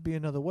 there's got to be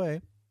another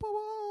way.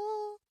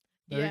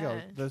 There you go.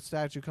 Yeah. The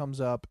statue comes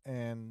up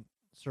and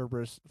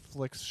Cerberus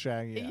flicks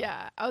Shaggy out.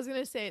 Yeah, I was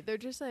gonna say they're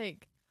just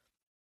like,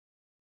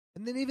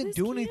 And didn't even This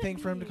do can't anything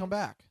for him to be. come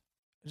back.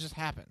 It just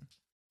happened.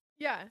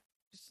 yeah.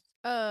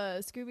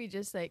 Scooby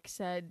just like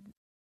said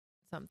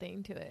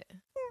something to it.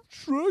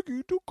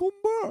 Shaggy to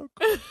come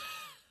back.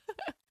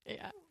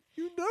 Yeah.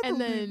 You never And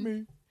leave then-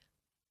 me.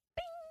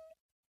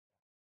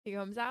 He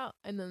comes out,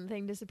 and then the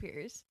thing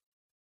disappears.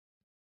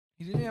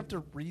 He didn't have to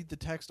read the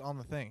text on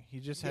the thing. He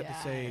just had to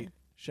say, Yeah.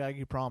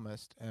 Shaggy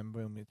promised, and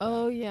boom, it's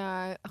Oh back.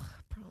 yeah,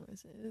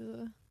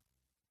 promises.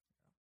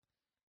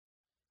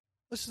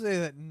 Let's just say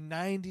that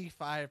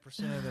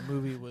 95% of the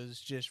movie was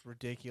just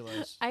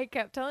ridiculous. I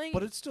kept telling,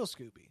 But it's still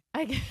Scooby.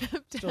 I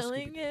kept still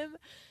telling Scooby-Doo. him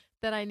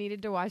that I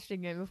needed to watch it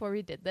again before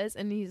we did this,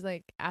 and he's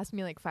like, asked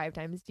me like 5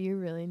 times, "Do you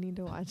really need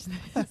to watch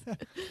this?"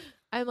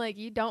 I'm like,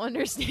 "You don't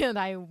understand.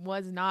 I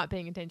was not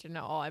paying attention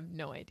at all. I have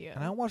no idea."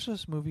 And I watched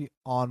this movie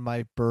on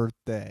my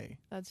birthday.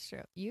 That's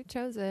true. You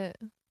chose it.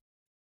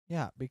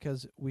 Yeah,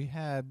 because we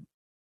had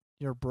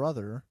your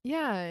brother,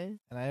 Yeah. and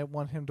I didn't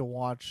want him to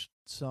watch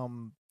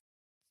some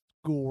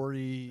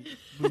gory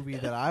movie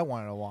that I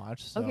wanted to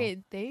watch. So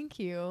Okay, thank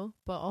you.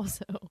 But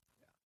also,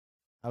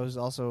 I was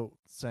also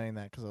saying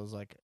that because I was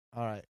like,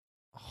 all right,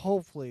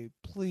 hopefully,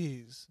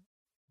 please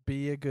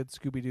be a good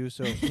Scooby-Doo.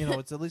 So,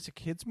 it's at least a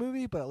kid's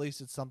movie, but at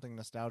least it's something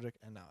nostalgic.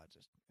 And now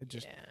it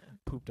just yeah.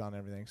 pooped on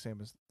everything, same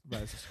as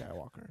Rise of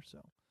Skywalker.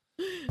 So,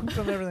 pooped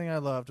on everything I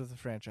loved with the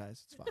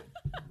franchise. It's fine.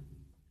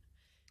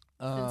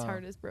 His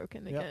heart is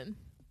broken yep. again.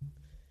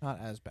 Not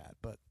as bad,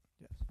 but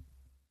yes.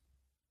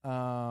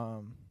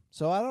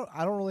 So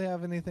I don't really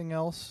have anything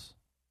else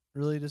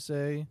really to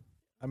say.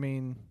 I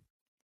mean,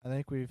 I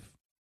think we've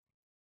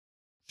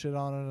shit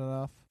on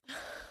it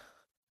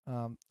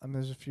enough. And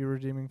there's a few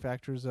redeeming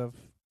factors of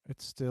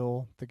it's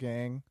still the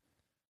gang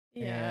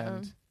Yeah.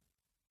 and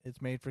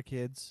it's made for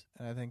kids,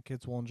 and I think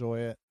kids will enjoy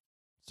it.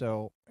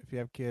 So if you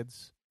have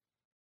kids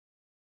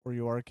or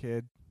you are a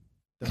kid,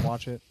 then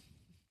watch it.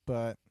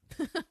 But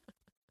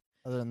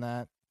other than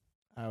that,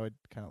 I would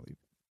kind of leave.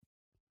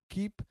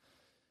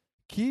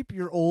 Keep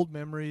your old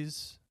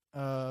memories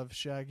of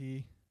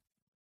Shaggy,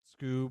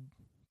 Scoob,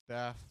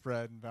 Daff,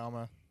 Fred, and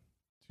Velma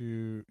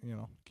to,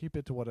 keep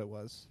it to what it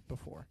was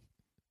before,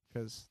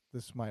 because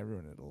this might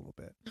ruin it a little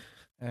bit.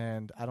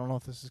 And I don't know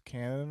if this is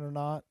canon or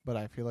not, but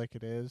I feel like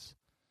it is.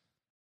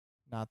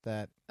 Not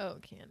that Oh,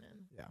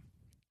 canon. Yeah.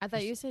 I thought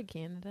Just- you said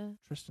Canada.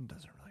 Tristan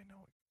doesn't really know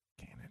what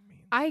canon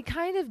means. I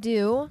kind of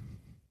do.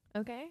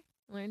 Okay.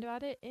 Learned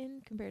about it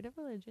in comparative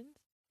religions.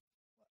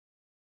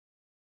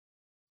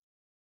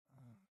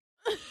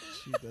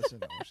 She doesn't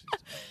know what she's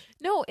doing.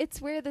 No,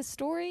 it's where the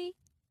story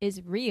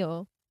is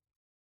real.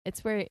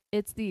 It's where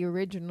it's the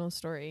original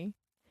story.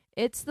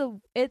 It's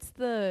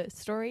the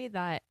story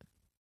that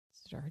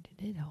started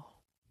it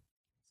all.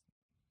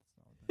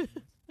 That's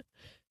not what that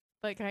means.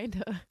 But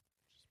kinda.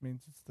 Just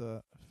means it's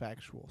the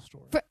factual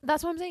story.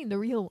 That's what I'm saying, the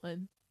real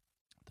one.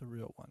 The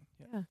real one.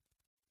 Yeah. Yeah.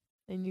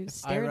 And you If I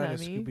stared write at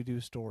a me.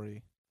 Scooby-Doo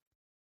story.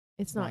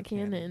 It's not not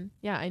canon. canon.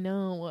 Yeah, I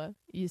know.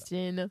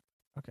 Easton.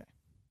 Okay.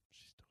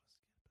 She's still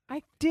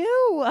I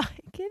do. I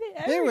get it.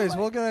 Anyways, everyone.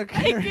 we're gonna I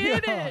carry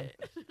get on. it.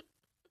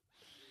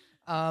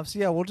 So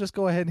yeah, we'll just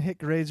go ahead and hit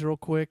grades real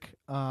quick.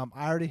 I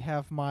already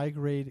have my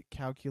grade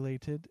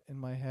calculated in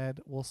my head.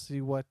 We'll see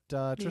what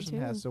Tristan too.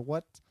 has. So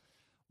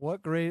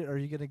what grade are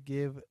you gonna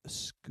give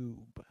Scoob?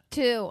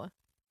 2.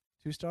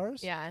 2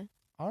 stars? Yeah.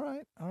 All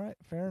right.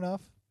 Fair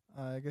enough.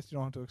 I guess you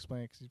don't have to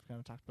explain it because you've kind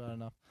of talked about it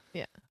enough.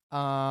 Yeah.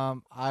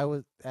 I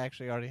was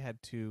actually already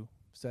had 2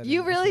 set.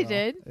 You in as really well.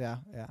 did? Yeah.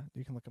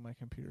 You can look at my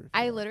computer. If you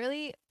I want.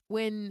 literally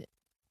when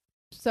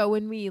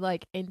we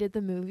like ended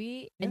the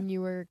movie and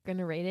you were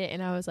gonna rate it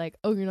and I was like,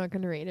 "Oh, you're not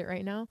gonna rate it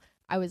right now."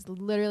 I was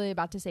literally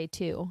about to say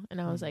 2 and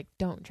I was like,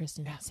 "Don't,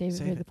 Tristan. Yeah, save it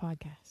save for it." the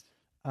podcast."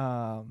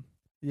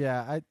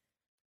 Yeah.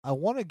 I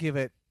want to give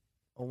it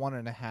a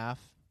 1.5,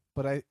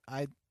 but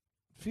I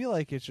feel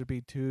like it should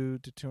be 2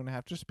 to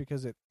 2.5 just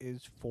because it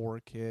is for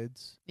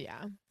kids.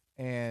 Yeah.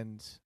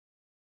 And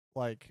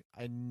like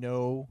I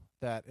know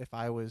that if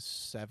I was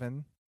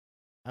 7,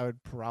 I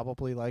would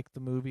probably like the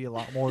movie a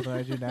lot more than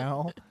I do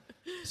now.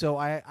 So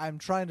I'm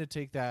trying to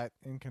take that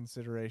in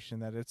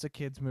consideration, that it's a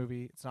kids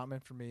movie. It's not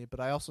meant for me, but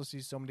I also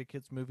see so many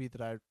kids movie that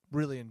I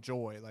really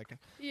enjoy, like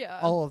Yeah.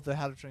 all of the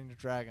How to Train Your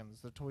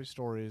Dragons, the Toy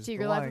Stories,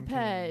 Secret the Life Lion of Kings,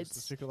 Pets,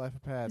 the Secret Life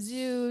of Pets,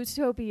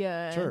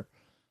 Zootopia. Sure.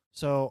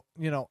 So,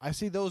 I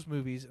see those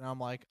movies and I'm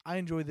like, I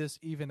enjoy this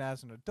even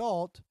as an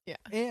adult. Yeah.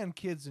 And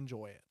kids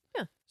enjoy it.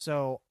 Yeah.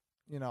 So,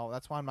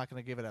 that's why I'm not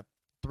going to give it a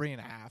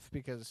 3.5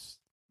 because,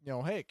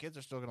 hey, kids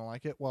are still going to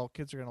like it. Well,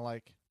 kids are going to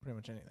like pretty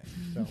much anything.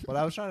 So, but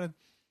I was trying to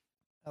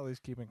at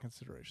least keep in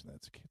consideration that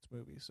it's a kids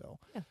movie. So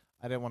Yeah.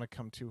 I didn't want to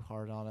come too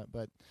hard on it,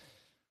 but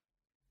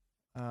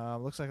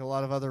looks like a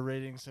lot of other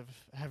ratings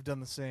have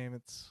done the same.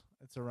 It's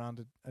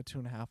around a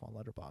 2.5 on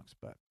Letterboxd,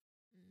 but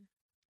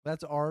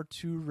that's our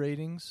 2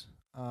 ratings.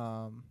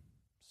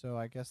 So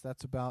I guess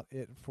that's about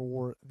it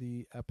for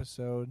the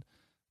episode.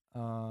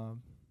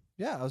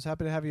 yeah, I was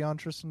happy to have you on,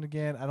 Tristan,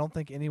 again. I don't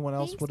think anyone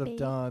else Thanks, would have babe.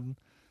 done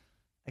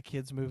a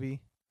kids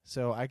movie.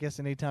 So I guess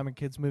anytime a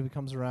kids movie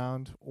comes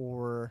around,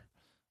 or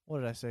what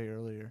did I say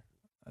earlier?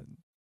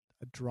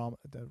 A drama,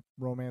 the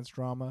romance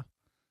drama,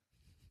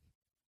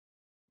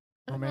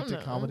 I don't romantic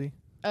know. comedy.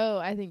 Oh,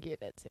 I think you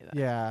did say that.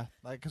 Yeah,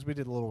 like because we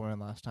did Little Women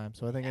last time.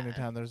 So I think Yeah.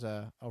 anytime there's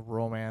a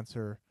romance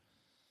or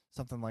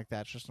something like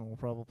that, Tristan will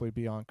probably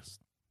be on because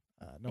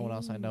no one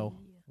else I know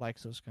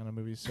likes those kind of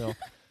movies. So,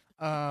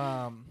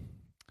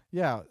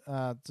 yeah.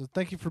 So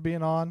thank you for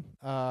being on.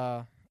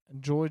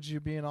 Enjoyed you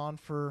being on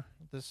for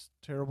this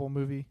terrible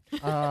movie.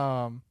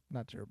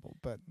 Not terrible,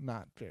 but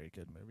not very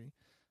good movie.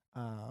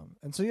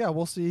 And so yeah,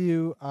 we'll see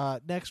you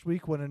next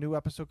week when a new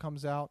episode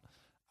comes out.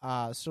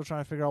 Still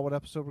trying to figure out what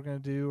episode we're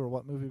going to do or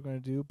what movie we're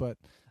going to do, but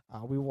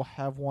we will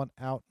have one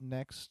out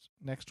next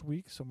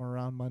week, somewhere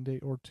around Monday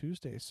or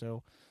Tuesday.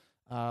 So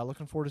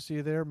looking forward to see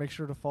you there. Make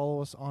sure to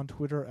follow us on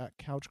Twitter at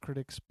Couch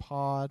Critics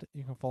Pod.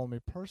 You can follow me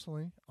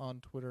personally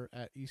on Twitter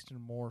at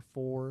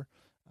EastonMoore4.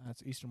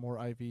 That's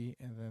Eastonmore IV,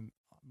 and then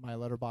my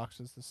letterbox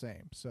is the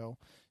same. So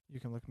you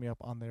can look me up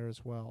on there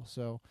as well.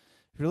 So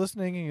if you're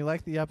listening and you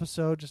like the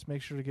episode, just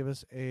make sure to give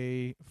us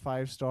a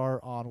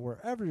 5-star on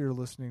wherever you're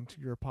listening to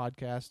your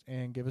podcast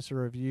and give us a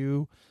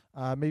review.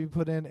 Maybe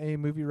put in a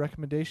movie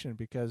recommendation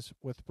because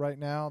with right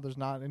now, there's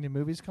not any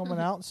movies coming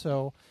out.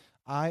 So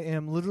I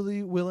am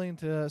literally willing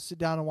to sit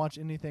down and watch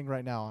anything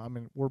right now. I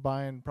mean, we're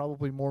buying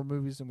probably more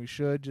movies than we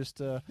should just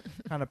to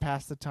kind of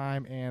pass the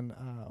time and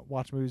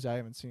watch movies I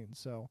haven't seen.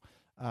 So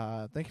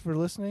thank you for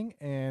listening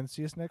and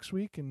see us next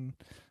week and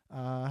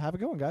have a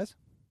good one, guys.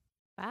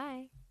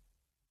 Bye.